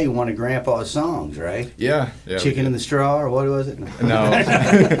actually play one of Grandpa's songs, right? Yeah. Chicken in the Straw, or what was it? No.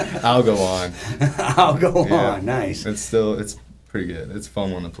 I'll Go on. I'll Go on. Nice. It's pretty good. It's a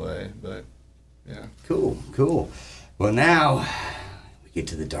fun one to play, but yeah. Cool. Well, now we get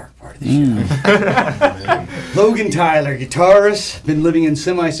to the dark part of the show. Logan Tyler, guitarist, been living in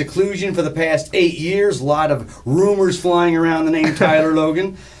semi-seclusion for the past 8 years. A lot of rumors flying around the name Tyler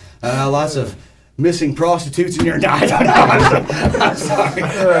Logan. Lots of missing prostitutes in your... No, I don't know. I'm sorry.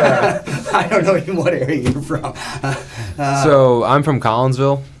 I don't know even what area you're from. So I'm from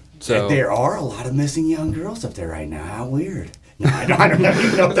Collinsville. So there are a lot of missing young girls up there right now. How weird. No, I don't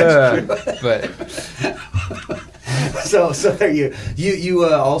even know if that's true. But So there you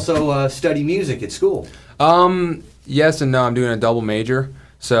also study music at school. yes and no. I'm doing a double major.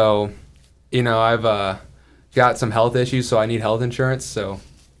 So, I've got some health issues, so I need health insurance. So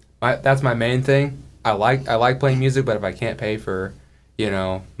that's my main thing. I like playing music, but if I can't pay for,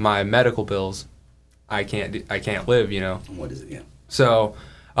 my medical bills, I can't live. What is it? Yeah. So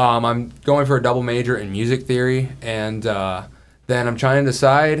I'm going for a double major in music theory, and then I'm trying to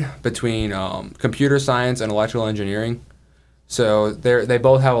decide between computer science and electrical engineering. So they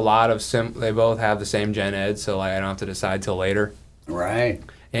both have a lot of they both have the same gen ed, so I don't have to decide till later. Right.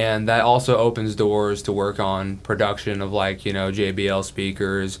 And that also opens doors to work on production of JBL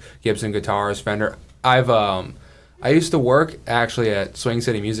speakers, Gibson guitars, Fender. I used to work actually at Swing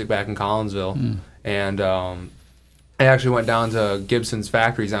City Music back in Collinsville, and I actually went down to Gibson's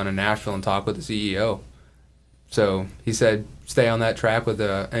factories down in Nashville and talked with the CEO. So he said, stay on that track with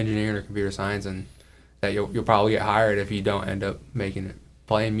the engineering or computer science, and that you'll probably get hired if you don't end up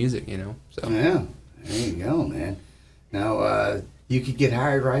playing music, So yeah, there you go, man. Now you could get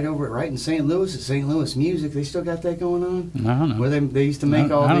hired right in St. Louis at St. Louis Music. They still got that going on. I don't know. Where they used to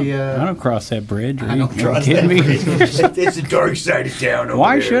make I don't cross that bridge. I don't cross kidding that me? bridge. It's the dark side of town. Over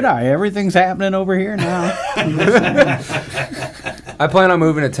Why there. should I? Everything's happening over here now. I plan on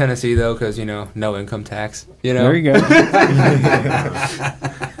moving to Tennessee though, because no income tax. There you go.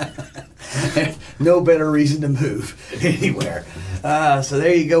 No better reason to move anywhere. So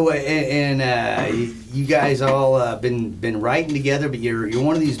there you go, and you guys all been writing together, but you're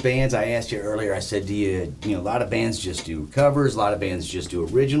one of these bands. I asked you earlier. I said, do you a lot of bands just do covers, a lot of bands just do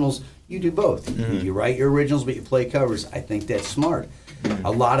originals. You do both. Mm-hmm. You write your originals, but you play covers. I think that's smart. Mm-hmm.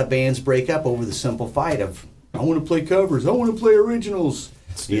 A lot of bands break up over the simple fight of I want to play covers, I want to play originals.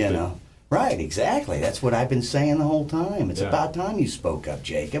 Stupid. Right, exactly. That's what I've been saying the whole time. It's about time you spoke up,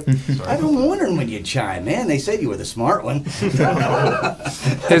 Jacob. Sorry. I've been wondering when you'd chime in. They said you were the smart one.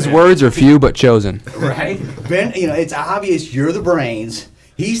 His words are few but chosen. Right? Ben, it's obvious you're the brains.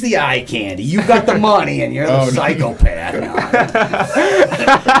 He's the eye candy. You've got the money, and you're the psychopath.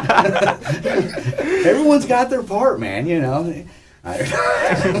 Everyone's got their part, man,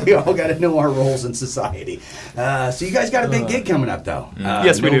 we all got to know our roles in society. So you guys got a big gig coming up, though.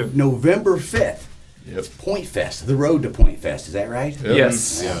 Yes, we do. November 5th. Yep. It's Pointfest, the road to Pointfest. Is that right? Yep.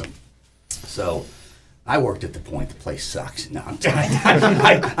 Yes. Yeah. So I worked at the Point. The place sucks. No,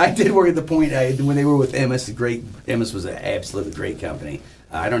 I did work at the Point when they were with Emmis. Emmis was an absolutely great company.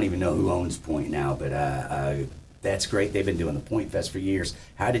 I don't even know who owns Point now, but that's great. They've been doing the Pointfest for years.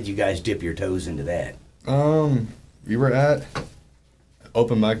 How did you guys dip your toes into that? We were at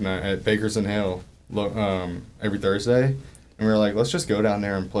open mic night at Baker's and Hale every Thursday, and we were like, let's just go down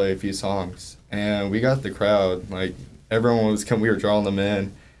there and play a few songs. And we got the crowd, like everyone was coming. We were drawing them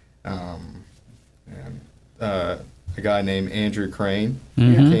in. A guy named Andrew Crane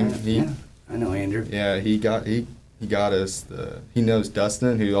came. I know Andrew. Yeah, he got us he knows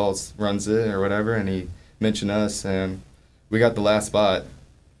Dustin, who runs it or whatever, and he mentioned us, and we got the last spot.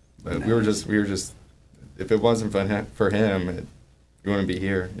 But Nice. we were just. If it wasn't for him, you wouldn't be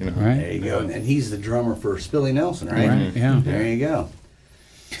here. You know. Right. There you go. And he's the drummer for Spilly Nelson, right? Right, yeah. There you go.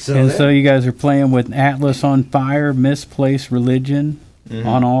 So And that- so you guys are playing with Atlas on Fire, Misplaced Religion,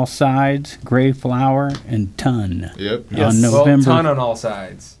 On All Sides, Gray Flower, and Ton. Yep. On November. Well, ton on all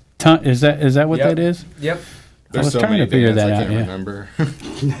sides. Ton, is that what Yep. that is? Yep. There's was so trying many to figure bands that I out, can't yeah. remember.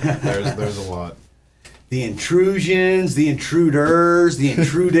 There's a lot. the Intrusions, the Intruders, the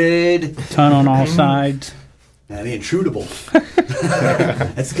Intruded, Ton on All Sides. the Intrudable.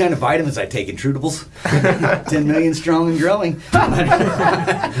 That's the kind of vitamins I take, Intrudables. 10 million strong and growing.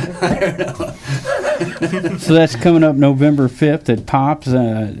 I don't know. So that's coming up November 5th at Pops.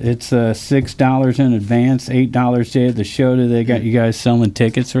 It's $6 in advance, $8 day of the show. Do they got you guys selling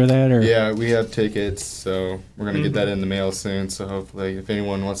tickets for that? Or Yeah, we have tickets, so we're gonna get that in the mail soon. So hopefully, if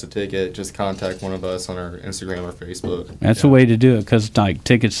anyone wants a ticket, just contact one of us on our Instagram or Facebook. That's the way to do it, because like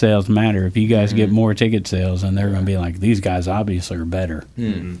ticket sales matter. If you guys get more ticket sales, then they're going to be like, these guys obviously are better,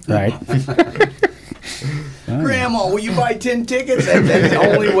 right? Grandma, will you buy 10 tickets? That's the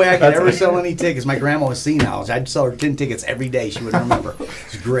only way I could ever sell any tickets. My grandma was senile. I'd sell her 10 tickets every day. She would remember.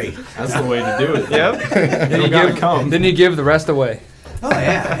 It's great. That's the way to do it. Yep. Then you give the rest away. Oh,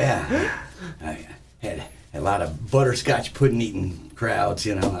 yeah. I had a lot of butterscotch pudding eating crowds,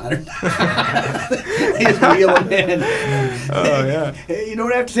 you know. I don't know. They just reel them in. Oh, yeah. Hey, you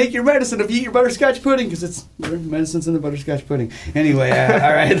don't have to take your medicine if you eat your butterscotch pudding, because it's medicine's in the butterscotch pudding. Anyway,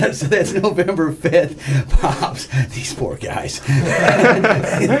 all right, that's November 5th. Pops, these poor guys.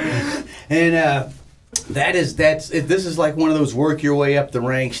 And this is like one of those work your way up the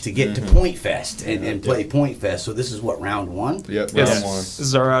ranks to get to Pointfest and play Pointfest. So this is what, round one? Yep, Yes. round one. This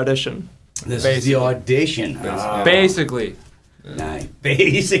is our audition. This is the audition. Basically. Nice.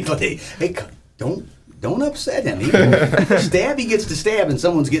 Basically. Hey, don't upset him. He gets to stab, and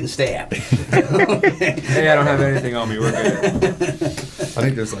someone's getting stabbed. Hey, I don't have anything on me. We're good. I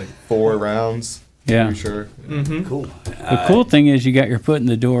think there's like 4 rounds. Yeah. I'm sure. Mm-hmm. Cool. The cool thing is you got your foot in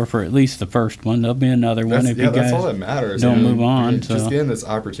the door for at least the first one. There'll be another one if you That's all guys that matters. don't man. move on. Just So. getting this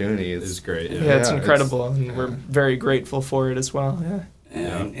opportunity It's great. Yeah, it's Yeah, incredible, and we're very grateful for it as well. Yeah.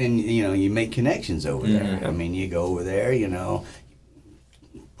 And you know, you make connections over there. I mean, you go over there, you know,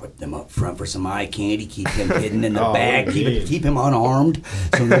 put them up front for some eye candy, keep him hidden in the back, keep him unarmed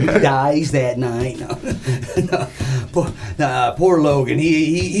so that he dies that night. No. Poor Logan.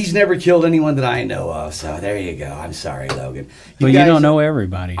 He's never killed anyone that I know of. So there you go. I'm sorry, Logan. But you don't know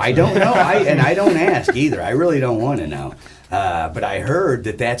everybody. I so. don't know. I don't ask either. I really don't want to know. But I heard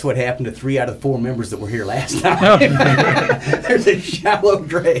that what happened to 3 out of 4 members that were here last time. There's a shallow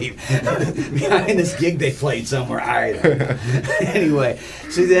grave behind this gig they played somewhere. I don't know. Anyway,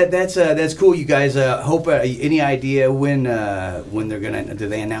 so that's cool. You guys hope any idea when they're gonna do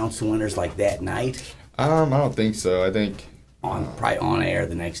they announce the winners like that night? I don't think so. I think Probably on air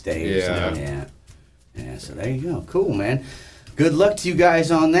the next day. Or Yeah. something. Yeah. So there you go. Cool, man. Good luck to you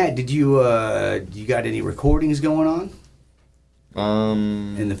guys on that. Did you got any recordings going on?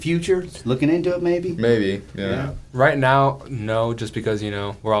 In the future, looking into it maybe. Maybe, yeah. Right now, no, just because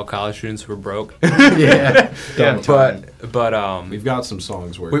we're all college students who are broke. Yeah. But We've got some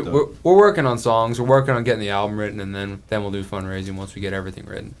songs worked up. we're working on songs. We're working on getting the album written, and then we'll do fundraising once we get everything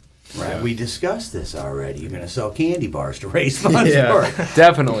written. Right. Yeah. We discussed this already. You're going to sell candy bars to raise funds for it.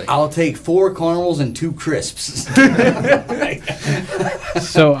 Definitely. I'll take 4 caramels and 2 crisps.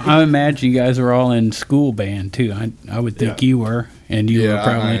 So I imagine you guys are all in school band too. I would think you were, and you were I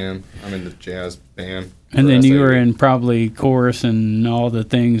probably. am. I'm in the jazz band. And for then you were SAU. in probably chorus and all the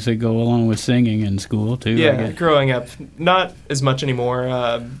things that go along with singing in school too. I Yeah, guess. growing up, not as much anymore.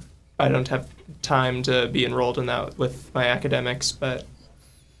 I don't have time to be enrolled in that with my academics, but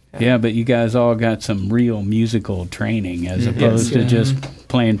Yeah, but you guys all got some real musical training as opposed to just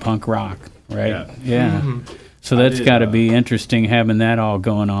playing punk rock, right? Yeah. So that's got to be interesting having that all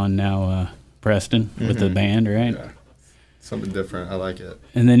going on now, Preston, with the band, right? Yeah. Something different. I like it.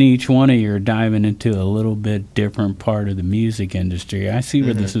 And then each one of you are diving into a little bit different part of the music industry. I see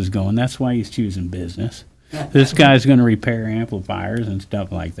where this is going. That's why he's choosing business. This guy's going to repair amplifiers and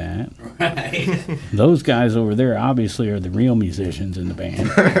stuff like that. Right. Those guys over there obviously are the real musicians in the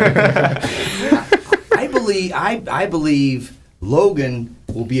band. I believe Logan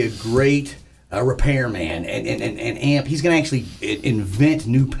will be a great a repairman and amp. He's going to actually invent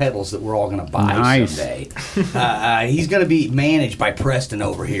new pedals that we're all going to buy someday. He's going to be managed by Preston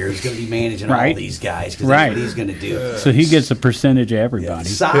over here. He's going to be managing all these guys because that's what he's going to do. So he gets a percentage of everybody.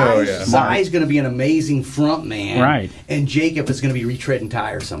 Si's going to be an amazing front man. Right. And Jacob is going to be retreading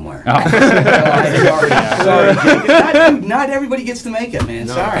tires somewhere. Oh. Sorry, Jacob. Not everybody gets to make it, man.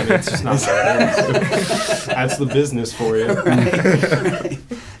 No, Sorry. I mean, it's just not that's the business for you. Right.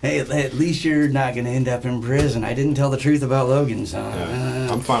 Hey, at least you're not going to end up in prison. I didn't tell the truth about Logan, so...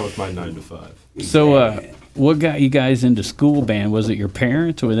 I'm fine with my 9 to 5. So, what got you guys into school band? Was it your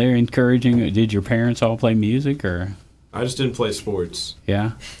parents? Were they encouraging? Did your parents all play music, or...? I just didn't play sports.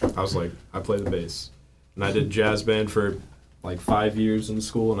 Yeah? I was like, I play the bass. And I did jazz band for like 5 years in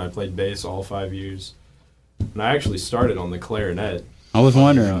school, and I played bass all 5 years. And I actually started on the clarinet. I was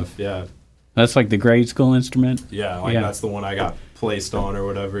wondering. Yeah. That's like the grade school instrument? Yeah, that's the one I got placed on or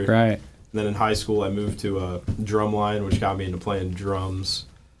whatever. Right. And then in high school, I moved to a drum line, which got me into playing drums.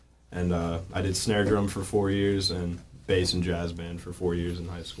 And I did snare drum for 4 years and bass and jazz band for 4 years in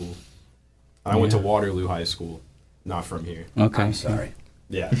high school. I went to Waterloo High School, not from here. Okay. I'm sorry.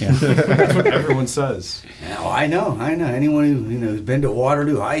 Yeah. That's what everyone says. Oh, I know. Anyone who's been to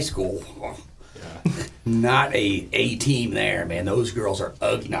Waterloo High School, not a team there, man. Those girls are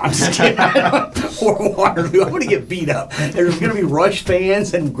ugly. No, I'm just kidding. Or Waterloo. I'm going to get beat up. There's going to be Rush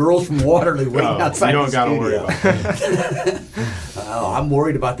fans and girls from Waterloo waiting outside you don't the gotta studio. worry about that. Oh, I'm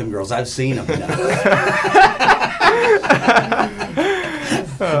worried about them girls. I've seen them.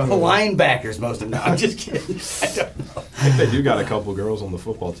 Linebackers, most of them. No, I'm just kidding. I don't know. I think they do got a couple girls on the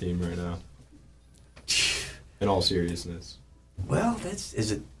football team right now. In all seriousness. Well,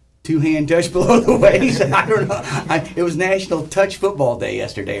 is it two-hand touch below the waist? I don't know. It was National Touch Football Day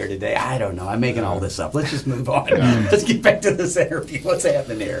yesterday or today. I don't know. I'm making all this up. Let's just move on. Let's get back to this interview. What's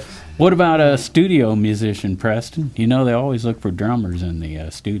happening here? What about a studio musician, Preston? You know they always look for drummers in the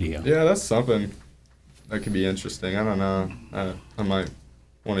studio. Yeah, that's something that could be interesting. I don't know. I might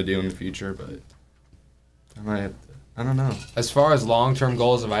want to do in the future, but I don't know. As far as long-term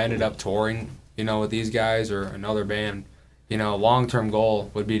goals, if I ended up touring, with these guys or another band, long-term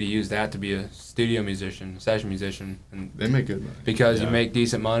goal would be to use that to be a studio musician, session musician. And they make good money. Because you make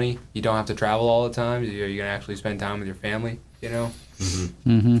decent money. You don't have to travel all the time. You can actually spend time with your family, Mm-hmm.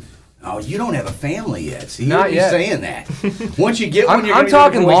 Mm-hmm. Oh, you don't have a family yet. See, not yet. Saying that. Once you get one, I'm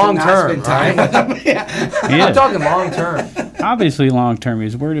talking long-term, right? I'm talking long-term. Obviously, long-term,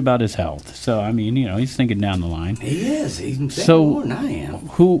 he's worried about his health. So, I mean, he's thinking down the line. He is. He's thinking more than I am.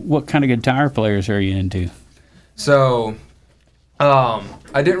 What kind of guitar players are you into? So, I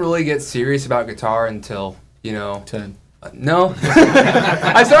didn't really get serious about guitar until, 10. No.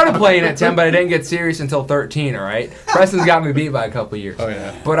 I started playing at 10, but I didn't get serious until 13, all right? Preston's got me beat by a couple years. Oh,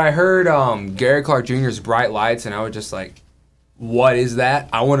 yeah. But I heard Gary Clark Jr.'s Bright Lights, and I was just like, what is that?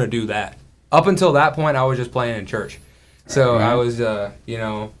 I want to do that. Up until that point, I was just playing in church. So I was,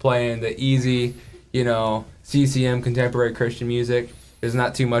 playing the easy, CCM contemporary Christian music. There's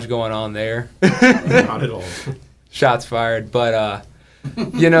not too much going on there. Not at all. Shots fired. But,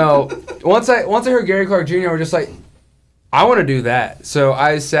 once I heard Gary Clark Jr., I was just like, I want to do that. So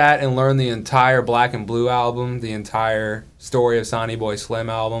I sat and learned the entire Black and Blue album, the entire Story of Sonny Boy Slim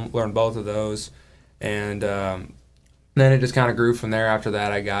album, learned both of those. And then it just kind of grew from there. After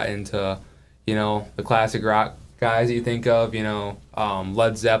that, I got into, the classic rock guys that you think of,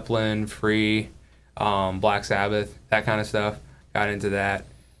 Led Zeppelin, Free, Black Sabbath, that kind of stuff. Got into that.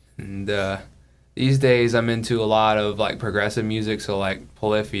 And these days I'm into a lot of like progressive music, so like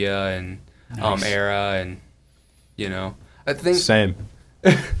Polyphia and Era and I think same.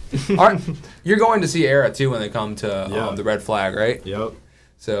 You're going to see Era too when they come to the Red Flag, right? Yep.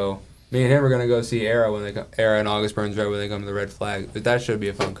 So me and him are gonna go see Era when they come. Era and August Burns Red when they come to the Red Flag. But that should be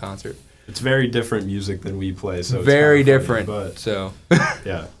a fun concert. It's very different music than we play, so very it's different. Funny, but so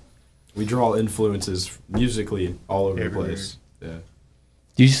yeah, we draw influences musically all over the place. Yeah.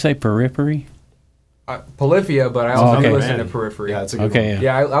 Did you say Periphery? Polyphia, but I also listen to Periphery. Yeah, it's a good one.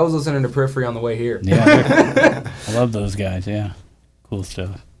 Yeah, I was listening to Periphery on the way here. Yeah, I love those guys. Yeah, cool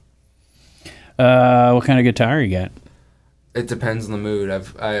stuff. What kind of guitar you got? It depends on the mood.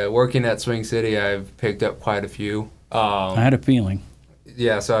 Working at Swing City, I've picked up quite a few. I had a feeling.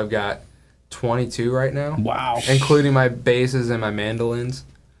 Yeah, so I've got 22 right now. Wow, including my basses and my mandolins.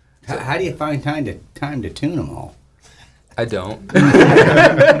 How do you find time to tune them all? I don't.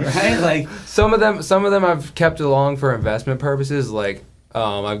 Right? Like some of them I've kept along for investment purposes. Like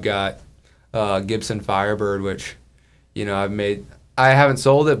I've got Gibson Firebird, which I haven't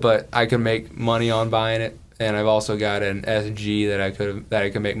sold it, but I can make money on buying it. And I've also got an SG that I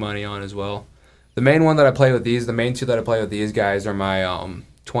could make money on as well. the main one that I play with the main two that I play with these guys are my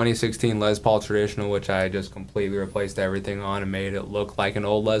 2016 Les Paul Traditional, which I just completely replaced everything on and made it look like an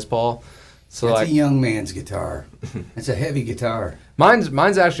old Les Paul. So that's a young man's guitar. It's a heavy guitar.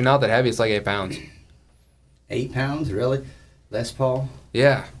 Mine's actually not that heavy. It's like 8 pounds. 8 pounds, really? Les Paul?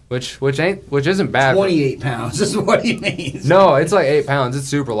 Yeah, which isn't bad. 28 pounds is what he means. No, it's like 8 pounds. It's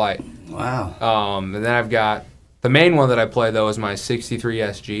super light. Wow. And then I've got the main one that I play though is my 63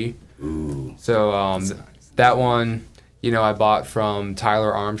 SG. Ooh. So that one, I bought from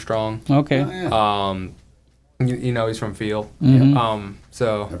Tyler Armstrong. Okay. Oh, yeah. You know he's from Field. Mhm.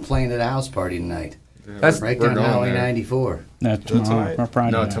 So they're playing at a house party tonight. That's right down Highway 94. That's tomorrow. Or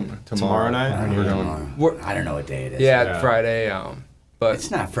Friday No, night. tomorrow night. I don't know what day it is. Yeah, Friday. But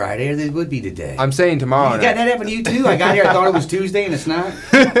it's not Friday. It would be today. I'm saying tomorrow. You got that happen to you too? I got here. I thought it was Tuesday, and it's not.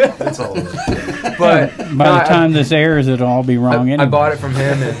 That's all. But by the time this airs, it'll all be wrong anyway. I bought it from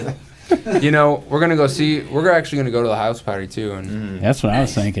him, and we're gonna go see. We're actually gonna go to the house party too, and that's what I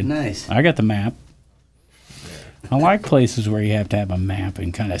was thinking. Nice. I got the map. I like places where you have to have a map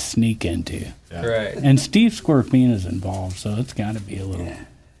and kind of sneak into. Yeah. Right. And Steve Scorpina's involved, so it's got to be a little. Yeah,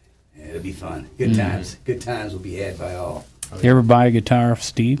 it'll be fun. Good times. Good times will be had by all. You ever buy a guitar for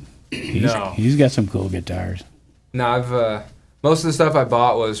Steve? No. He's got some cool guitars. No, I've most of the stuff I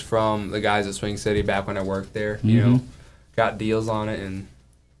bought was from the guys at Swing City back when I worked there. Got deals on it, and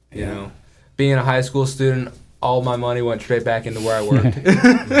you know, being a high school student, all my money went straight back into where I worked.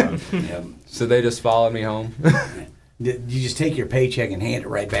 So they just followed me home. Did you just take your paycheck and hand it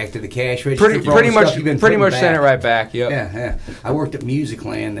right back to the cash register? Pretty much send it right back. Yep. Yeah. I worked at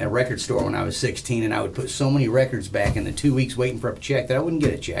Musicland, a record store, when I was 16, and I would put so many records back in the 2 weeks waiting for a check that I wouldn't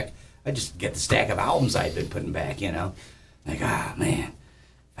get a check. I'd just get the stack of albums I'd been putting back, Like, man,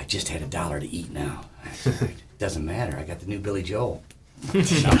 I just had $1 to eat now. It doesn't matter. I got the new Billy Joel.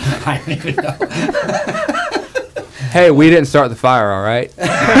 I don't even know. Hey, we didn't start the fire, all right?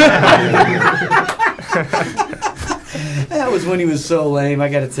 That was when he was so lame, I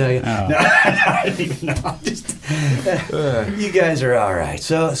got to tell you. Oh. No, I don't even know. You guys are all right.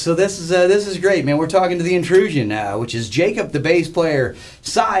 So this is great, man. We're talking to the Intrusion now, which is Jacob, the bass player,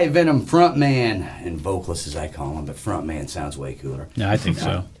 Cy Venom, front man, and vocalist as I call him, but front man sounds way cooler. Yeah, I think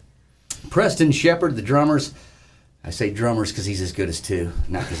so. Preston Shepard, the drummers. I say drummers because he's as good as two,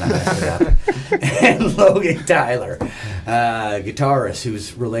 not because I messed it up. And Logan Tyler, guitarist,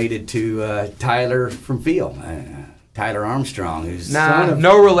 who's related to Tyler from Field. Tyler Armstrong, who's son of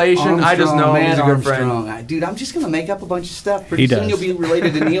no relation. Armstrong, I just know Matt he's a good Armstrong. friend. Dude, I'm just gonna make up a bunch of stuff. Pretty soon you'll be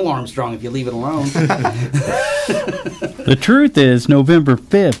related to Neil Armstrong if you leave it alone. The truth is, November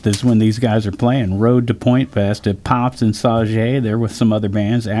 5th is when these guys are playing Road to Pointfest at Pops and Sauget. They're with some other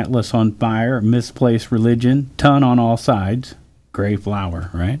bands, Atlas on Fire, Misplaced Religion, Ton on All Sides, Gray Flower,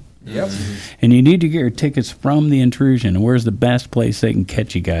 right? Yep. And you need to get your tickets from the Intrusion. And where's the best place they can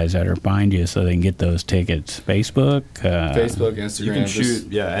catch you guys at or find you so they can get those tickets? Facebook? Facebook, Instagram. You can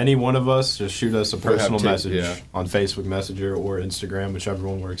shoot, any one of us, just shoot us a personal message on Facebook Messenger or Instagram, whichever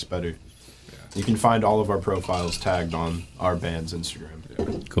one works better. Yeah. You can find all of our profiles tagged on our band's Instagram.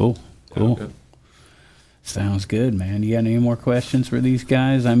 Yeah. Cool. Yeah. Sounds good, man. You got any more questions for these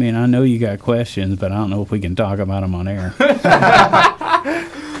guys? I mean, I know you got questions, but I don't know if we can talk about them on air.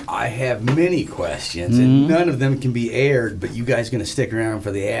 I have many questions, and none of them can be aired, but you guys going to stick around for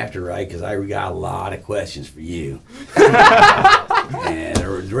the after, right? Because I got a lot of questions for you. And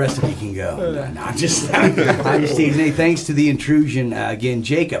the rest of you can go. No, I'm just teasing. Hey, thanks to the Intrusion. Again,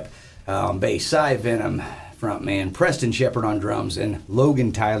 Jacob, bass, Cy Venom, frontman, Preston Shepard on drums, and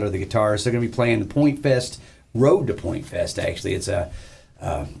Logan Tyler, the guitarist. They're going to be playing the Pointfest, Road to Pointfest, actually. It's a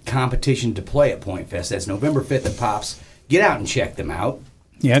competition to play at Pointfest. That's November 5th at Pops. Get out and check them out.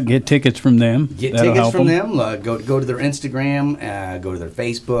 Yeah, get tickets from them. Get tickets from them. Go to their Instagram, go to their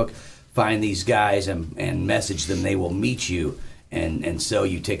Facebook, find these guys and message them. They will meet you and sell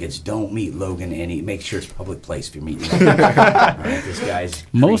you tickets. Don't meet Logan make sure it's a public place if you're meeting him. All right, this guy's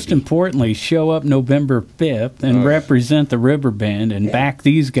creepy. Most importantly, show up November 5th and represent the River Bend and back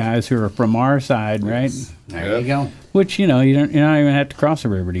these guys who are from our side, right? There you go. Which, you don't even have to cross the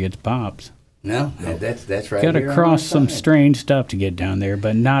river to get to Pops. No, that's right. Got to cross some strange stuff to get down there,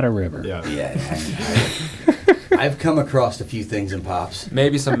 but not a river. Yeah. I've come across a few things in Pops.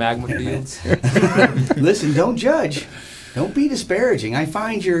 Maybe some magma fields. Listen, don't judge. Don't be disparaging. I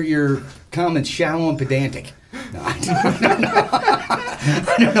find your comments shallow and pedantic. No,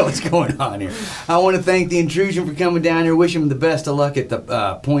 I don't know what's going on here. I want to thank the Intrusion for coming down here. Wish them the best of luck at the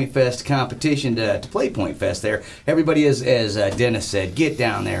Pointfest competition to play Pointfest there. Everybody, as Dennis said, get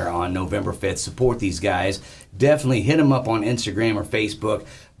down there on November 5th. Support these guys. Definitely hit them up on Instagram or Facebook.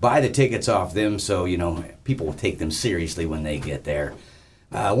 buy the tickets off them so, people will take them seriously when they get there.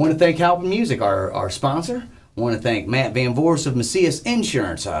 I want to thank Halpin Music, our sponsor. I want to thank Matt Van Voorhis of Macias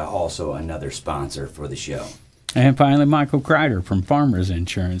Insurance, also another sponsor for the show. And finally, Michael Crider from Farmers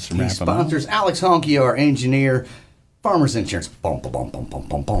Insurance. He sponsors Alex Honky, our engineer. Farmers Insurance. Bum, bum, bum, bum, bum,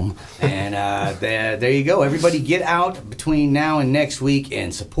 bum, bum. And there you go. Everybody get out between now and next week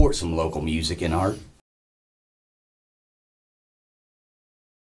and support some local music and art.